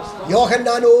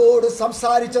യോഹന്നാനോട്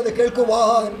സംസാരിച്ചത്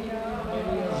കേൾക്കുവാൻ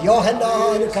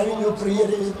യോഹന്നാന് കഴിഞ്ഞു.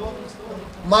 പ്രിയരെ,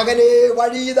 മകനെ,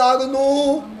 വഴി ഇതാകുന്നു,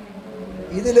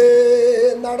 ഇതിലേ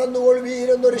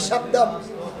നടന്നുകൊള്ളുവീരെന്നൊരു ശബ്ദം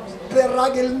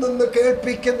പിറകിൽ നിന്ന്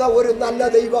കേൾപ്പിക്കുന്ന ഒരു നല്ല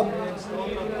ദൈവം.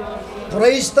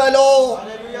 Praise the Lord.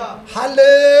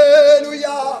 ഹല്ലേലൂയ.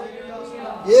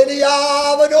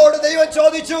 ഏലിയാവിനോട് ദൈവം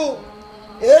ചോദിച്ചു,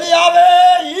 ഏലിയാവേ,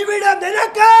 ഇവിടെ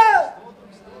നിനക്ക്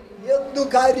എന്തു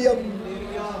കാര്യം?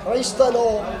 Praise the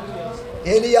Lord.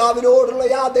 ഏലിയാവിനോടുള്ള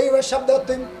ആ ദൈവ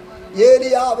ശബ്ദത്തിൽ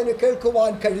ഏലിയാവിന്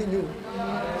കേൾക്കുവാൻ കഴിഞ്ഞു.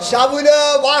 ശൗല്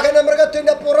വാഹന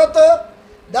മൃഗത്തിന്റെ പുറത്ത്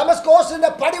ദമസ്കോസിന്റെ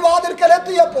പടിവാതിൽക്കൽ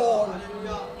എത്തിയപ്പോൾ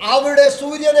അവിടെ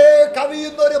സൂര്യനെ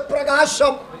കവിയുന്നൊരു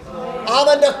പ്രകാശം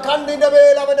അവന്റെ കണ്ണിന്റെ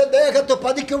മേൽ, അവന്റെ ദേഹത്ത്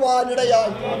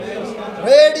പതിക്കുവാനിടയായി.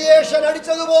 റേഡിയേഷൻ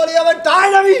അടിച്ചതുപോലെ അവൻ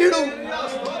താഴെ വീണു.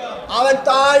 അവൻ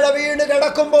താഴെ വീണ്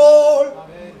കിടക്കുമ്പോൾ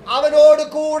അവനോട്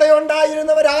കൂടെ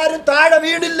ഉണ്ടായിരുന്നവരാരും താഴെ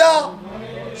വീണില്ല.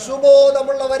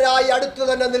 സുബോധമുള്ളവരായി അടുത്തു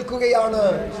തന്നെ നിൽക്കുകയാണ്.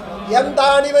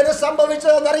 എന്താണ് ഇവന്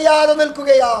സംഭവിച്ചതെന്നറിയാതെ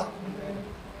നിൽക്കുകയാ.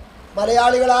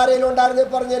 മലയാളികൾ ആരെങ്കിലും ഉണ്ടായിരുന്നേ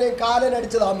പറഞ്ഞേനെ,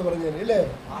 കാലനടിച്ചതാന്ന് പറഞ്ഞേനെ, ഇല്ലേ?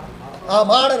 ആ,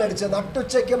 മാടനടിച്ചത്,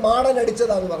 നട്ടുച്ചയ്ക്ക്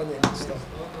മാടനടിച്ചതാന്ന് പറഞ്ഞേനെ.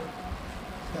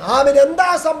 ആമിന് എന്താ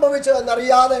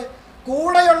സംഭവിച്ചതെന്നറിയാതെ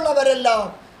കൂടെയുള്ളവരെല്ലാം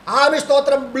ആമി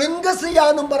സ്തോത്രം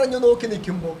ബ്ലിങ്കസിയാന്നും പറഞ്ഞു നോക്കി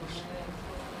നിൽക്കുമ്പോൾ,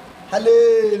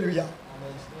 ഹല്ലേലൂയ,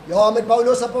 യോഹന്നാൻ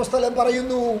പൗലോസ് അപ്പോസ്തലൻ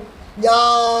പറയുന്നു,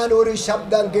 ഞാനൊരു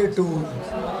ശബ്ദം കേട്ടു,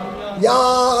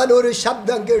 ഞാനൊരു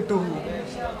ശബ്ദം കേട്ടു.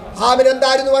 ആമിന്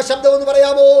എന്തായിരുന്നു ആ ശബ്ദം എന്ന്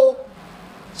പറയാമോ?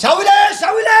 ശൗലേ,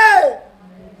 ശൗലേ,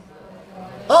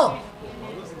 ആ,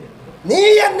 നീ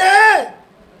എന്നെ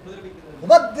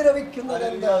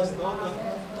ഉപദ്രവിക്കുന്നതെന്ത്?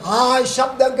 ആ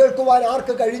ശബ്ദം കേൾക്കുവാൻ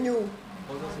ആർക്ക് കഴിഞ്ഞു?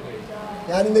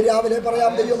 ഞാനിന്ന് രാവിലെ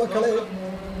പറയാം, ദൈവമക്കളെ,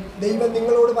 ദൈവം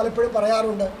നിങ്ങളോട് പലപ്പോഴും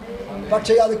പറയാറുണ്ട്,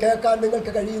 പക്ഷേ അത് കേൾക്കാൻ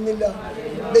നിങ്ങൾക്ക് കഴിയുന്നില്ല.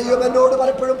 ദൈവം എന്നോട്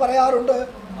പലപ്പോഴും പറയാറുണ്ട്,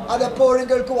 അതെപ്പോഴും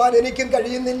കേൾക്കുവാൻ എനിക്കും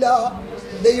കഴിയുന്നില്ല.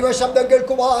 ദൈവശബ്ദം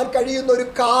കേൾക്കുവാൻ കഴിയുന്നൊരു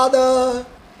കാത്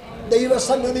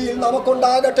ദൈവസന്നിധിയിൽ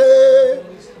നമുക്കുണ്ടാകട്ടെ.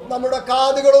 നമ്മുടെ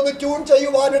കാതുകളൊന്ന് ട്യൂൺ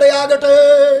ചെയ്യുവാനിടയാകട്ടെ.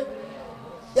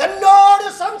 എന്നോട്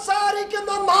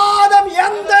സംസാരിക്കുന്ന നാദം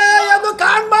എന്ത് എന്ന്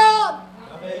കാണാൻ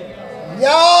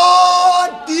ഞാൻ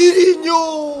തിരിഞ്ഞു.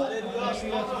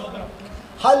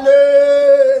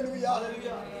 ഹല്ലേലൂയ.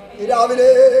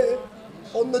 രാവിലെ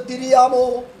ഒന്ന് തിരിയാമോ?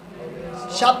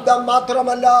 ശബ്ദം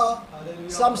മാത്രമല്ല,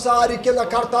 സംസാരിക്കുന്ന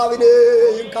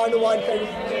കർത്താവിനെയും കാണുവാൻ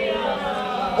കഴിയും.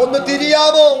 ഒന്ന്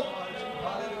തിരിയാമോ?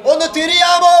 ഒന്ന്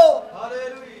തിരിയാമോ?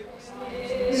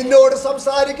 നിന്നോട്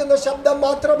സംസാരിക്കുന്ന ശബ്ദം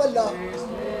മാത്രമല്ല,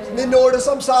 നിന്നോട്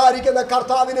സംസാരിക്കുന്ന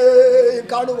കർത്താവിനെയും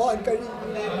കാണുവാൻ കഴിയും.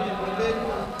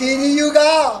 തിരിയുക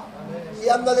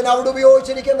എന്നതിന് അവിടെ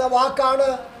ഉപയോഗിച്ചിരിക്കുന്ന വാക്കാണ്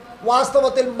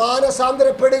വാസ്തവത്തിൽ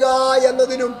മാനസാന്തരപ്പെടുക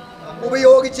എന്നതിനും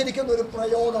ഉപയോഗിച്ചിരിക്കുന്ന ഒരു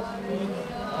പ്രയോഗം.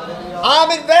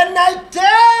 When I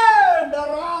turned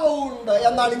around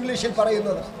എന്നാണ് ഇംഗ്ലീഷിൽ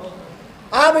പറയുന്നത്.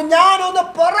 ഞാനൊന്ന്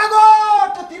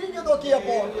പുറകോട്ട് തിരിഞ്ഞു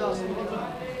നോക്കിയപ്പോൾ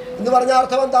എന്ന് പറഞ്ഞ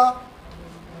അർത്ഥം എന്താ?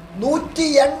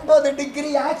 180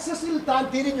 ഡിഗ്രി ആക്സിസിൽ താൻ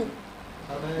തിരിഞ്ഞു.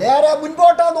 നേരെ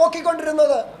മുൻപോട്ടാണ്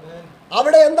നോക്കിക്കൊണ്ടിരുന്നത്.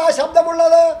 അവിടെ എന്താ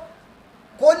ശബ്ദമുള്ളത്?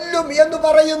 കൊല്ലും എന്ന്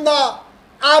പറയുന്ന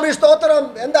ആമി സ്തോത്രം.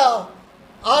 എന്താ?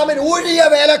 ആമിൻ ഊഴിയ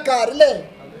വേലക്കാരല്ലേ?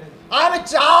 ആമിൻ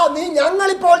നീ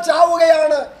ഞങ്ങളിപ്പോൾ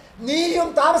ചാവുകയാണ്, നീയും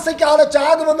താമസിക്കാതെ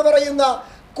ചാകുമെന്ന് പറയുന്ന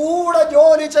കൂടെ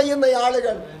ജോലി ചെയ്യുന്ന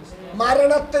ആളുകൾ.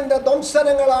 മരണത്തിന്റെ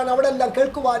ദംശനങ്ങളാണ് അവിടെ എല്ലാം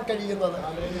കേൾക്കുവാൻ കഴിയുന്നത്.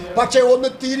 പക്ഷെ ഒന്ന്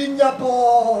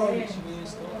തിരിഞ്ഞപ്പോൾ,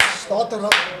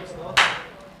 സ്തോത്രം,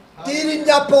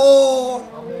 തിരിഞ്ഞപ്പോൾ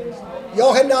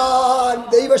യോഹന്നാൻ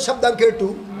ദൈവശബ്ദം കേട്ടു.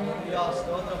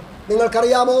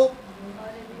 നിങ്ങൾക്കറിയാമോ,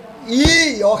 ഈ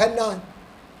യോഹന്നാൻ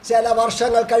ചില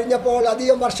വർഷങ്ങൾ കഴിഞ്ഞപ്പോൾ,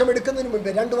 അധികം വർഷം എടുക്കുന്നതിന് മുൻപ്,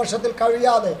 2 വർഷത്തിൽ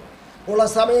കഴിയാതെ ഉള്ള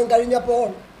സമയം കഴിഞ്ഞപ്പോൾ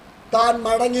താൻ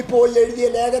മടങ്ങിപ്പോയി എഴുതിയ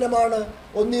ലേഖനമാണ്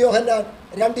 1 യോഹന്നാൻ.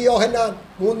 2 യോഹന്നാൻ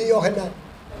 3 യോഹന്നാൻ.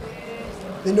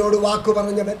 നിന്നോട് വാക്ക്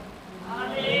പറഞ്ഞവൻ.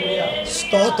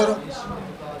 സ്തോത്രം.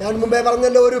 ഞാൻ മുമ്പേ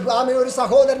പറഞ്ഞല്ലോ, ഒരു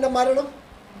സഹോദരൻ്റെ മരണം.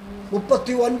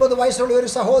 39 വയസ്സുള്ള ഒരു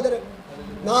സഹോദരൻ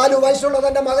 4 വയസ്സുള്ള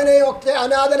തൻ്റെ മകനെയൊക്കെ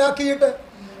അനാഥനാക്കിയിട്ട്,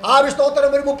 സ്തോത്രം,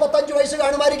 ഒരു 35 വയസ്സ്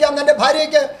കാണുമായിരിക്കാം തൻ്റെ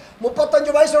ഭാര്യയ്ക്ക്.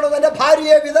 35 വയസ്സുള്ള തൻ്റെ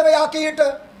ഭാര്യയെ വിധവയാക്കിയിട്ട്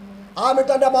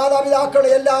തൻ്റെ മാതാപിതാക്കളെ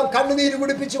എല്ലാം കണ്ണുനീര്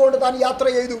കുടിപ്പിച്ചുകൊണ്ട് താൻ യാത്ര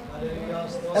ചെയ്തു.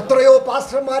 എത്രയോ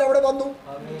പാസ്റ്റർമാർ അവിടെ വന്നു.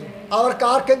 അവർക്ക്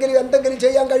ആർക്കെങ്കിലും എന്തെങ്കിലും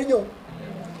ചെയ്യാൻ കഴിഞ്ഞോ?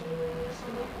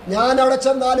 ഞാൻ അവിടെ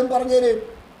ചെന്നാലും പറഞ്ഞേനെ,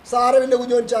 സാരമില്ല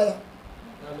കുഞ്ഞോൻ ചായ,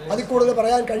 അതിൽ കൂടുതൽ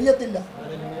പറയാൻ കഴിയത്തില്ല.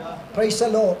 Praise the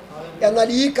Lord. എന്നാൽ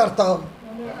ഈ കർത്താവ്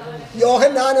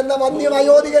യോഹന്നാൻ എന്ന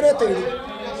വന്യമയോധികനെ തേടി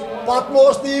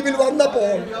പത്മോസ് ദ്വീപിൽ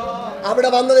വന്നപ്പോൾ അവിടെ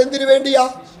വന്നത് എന്തിനു വേണ്ടിയാ?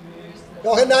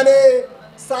 യോഹന്നാനെ,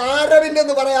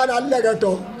 സാരമില്ലെന്ന് പറയാനല്ല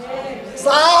കേട്ടോ,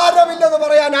 സാരമില്ലെന്ന്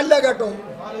പറയാനല്ല കേട്ടോ.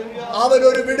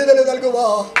 അവനൊരു വിടുതൽ നൽകുക,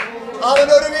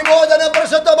 അവനൊരു വിമോചനം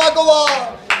പ്രശസ്തമാക്കുക,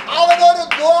 അവനൊരു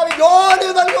ജോലി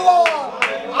നൽകുക,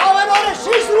 അവനൊരു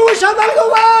ശുശ്രൂഷ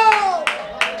നൽകുക.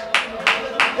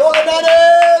 യോഹന്നാനെ,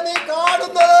 നീ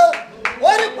കാണുന്നത്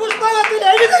ഒരു പുസ്തകത്തിൽ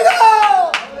എഴുതുക.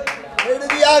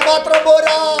 എഴുതിയാൽ മാത്രം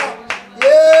പോരാ,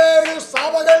 7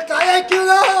 സഭകൾക്ക്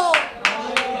അയക്കുക.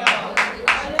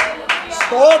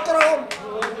 സ്തോത്രം.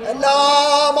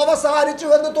 എല്ലാം അവസാനിച്ചു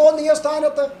എന്ന് തോന്നിയ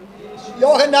സ്ഥാനത്ത്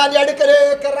യോഹന്നാന്റെ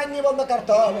അടുക്കലേക്ക് ഇറങ്ങി വന്ന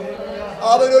കർത്താവ്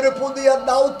അവനൊരു പുതിയ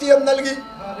ദൗത്യം നൽകി,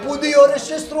 പുതിയൊരു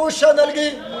ശുശ്രൂഷ നൽകി,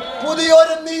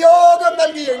 പുതിയൊരു നിയോഗം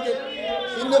നൽകിയെങ്കിൽ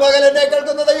ഇന്ന് പകൽ എന്നെ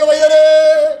കേൾക്കുന്ന ദൈവവൈദ്യരെ,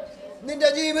 നിന്റെ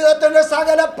ജീവിതത്തിന്റെ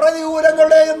സകല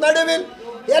പ്രതികൂലങ്ങളുടെയും നടുവിൽ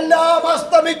എല്ലാം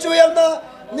അസ്തമിച്ചു എന്ന്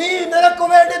നീ നിനക്ക്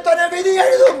വേണ്ടി തന്നെ വിധി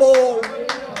എഴുതുമ്പോൾ,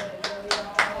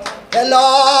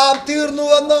 എല്ലാം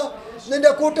തീർന്നുവെന്ന്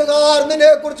നിന്റെ കൂട്ടുകാർ നിന്നെ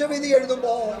കുറിച്ച് വിധി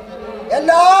എഴുതുമ്പോൾ,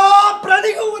 എല്ലാം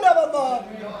പ്രതികൂലമെന്ന്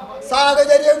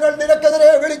സാഹചര്യങ്ങൾ നിനക്കെതിരെ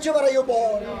വിളിച്ചു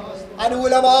പറയുമ്പോൾ,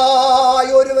 അനുകൂലമായ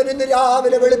ഒരുവൻ ഇന്ന്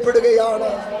രാവിലെ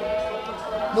വെളിപ്പെടുകയാണ്.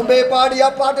 മുമ്പേ പാടിയ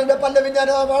പാട്ടിന്റെ പല്ലവി ഞാൻ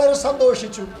വളരെ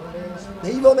സന്തോഷിച്ചു.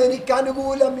 ദൈവം എനിക്ക്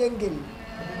അനുകൂലം എങ്കിൽ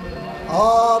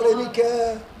ആർ എനിക്ക്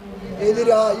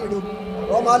എതിരായിടും.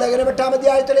 റോമാലേഖനം 8-ാം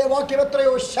അധ്യായത്തിലെ വാക്യം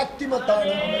എത്രയോ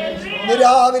ശക്തിമത്താണ്.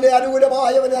 രാവിലെ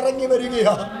അനുകൂലമായവൻ ഇറങ്ങി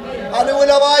വരികയാ,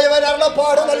 അനുകൂലമായവൻ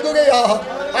അരുളപ്പാട് നൽകുകയാ,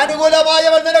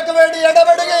 അനുകൂലമായവൻ നിനക്ക് വേണ്ടി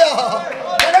ഇടപെടുകയാ.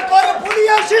 നിനക്കൊരു പുതിയ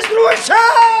ശുശ്രൂഷ,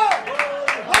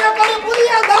 നിനക്കൊരു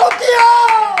പുതിയ ദൗത്യം.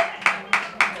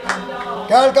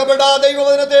 കേൾക്കപ്പെട്ട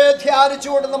ദൈവവചനത്തെ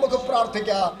ധ്യാനിച്ചുകൊണ്ട് നമുക്ക്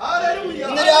പ്രാർത്ഥിക്കാം.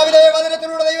 ഇന്ന് രാവിലെ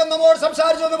വചനത്തിലൂടെ ദൈവം നമ്മോട്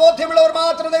സംസാരിച്ചു ബോധ്യമുള്ളവർ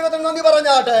മാത്രം ദൈവത്തിന് നന്ദി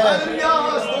പറഞ്ഞാട്ടെ.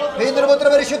 പിതൃപുത്ര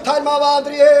പരിശുദ്ധാത്മാവാ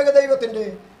ത്രിയേക ദൈവത്തിന്റെ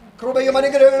കൃപയും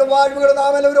അനുഗ്രഹങ്ങളും വാഴ്വുകളും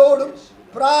നാം എല്ലാവരോടും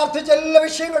പ്രാർത്ഥിച്ച എല്ലാ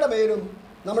വിഷയങ്ങളുടെ മേലും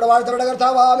നമ്മുടെ വാഴ്ത്തയുടെ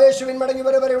കർത്താവാം യേശുവിൻ മടങ്ങി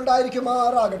വരെ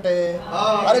ഉണ്ടായിരിക്കുമാറാകട്ടെ.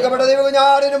 അറിയപ്പെട്ട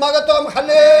ദൈവകുഞ്ഞാടിന് മഹത്വം.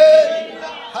 Hallelujah,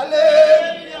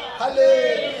 hallelujah,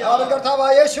 hallelujah.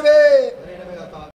 കർത്താവായ യേശുവേ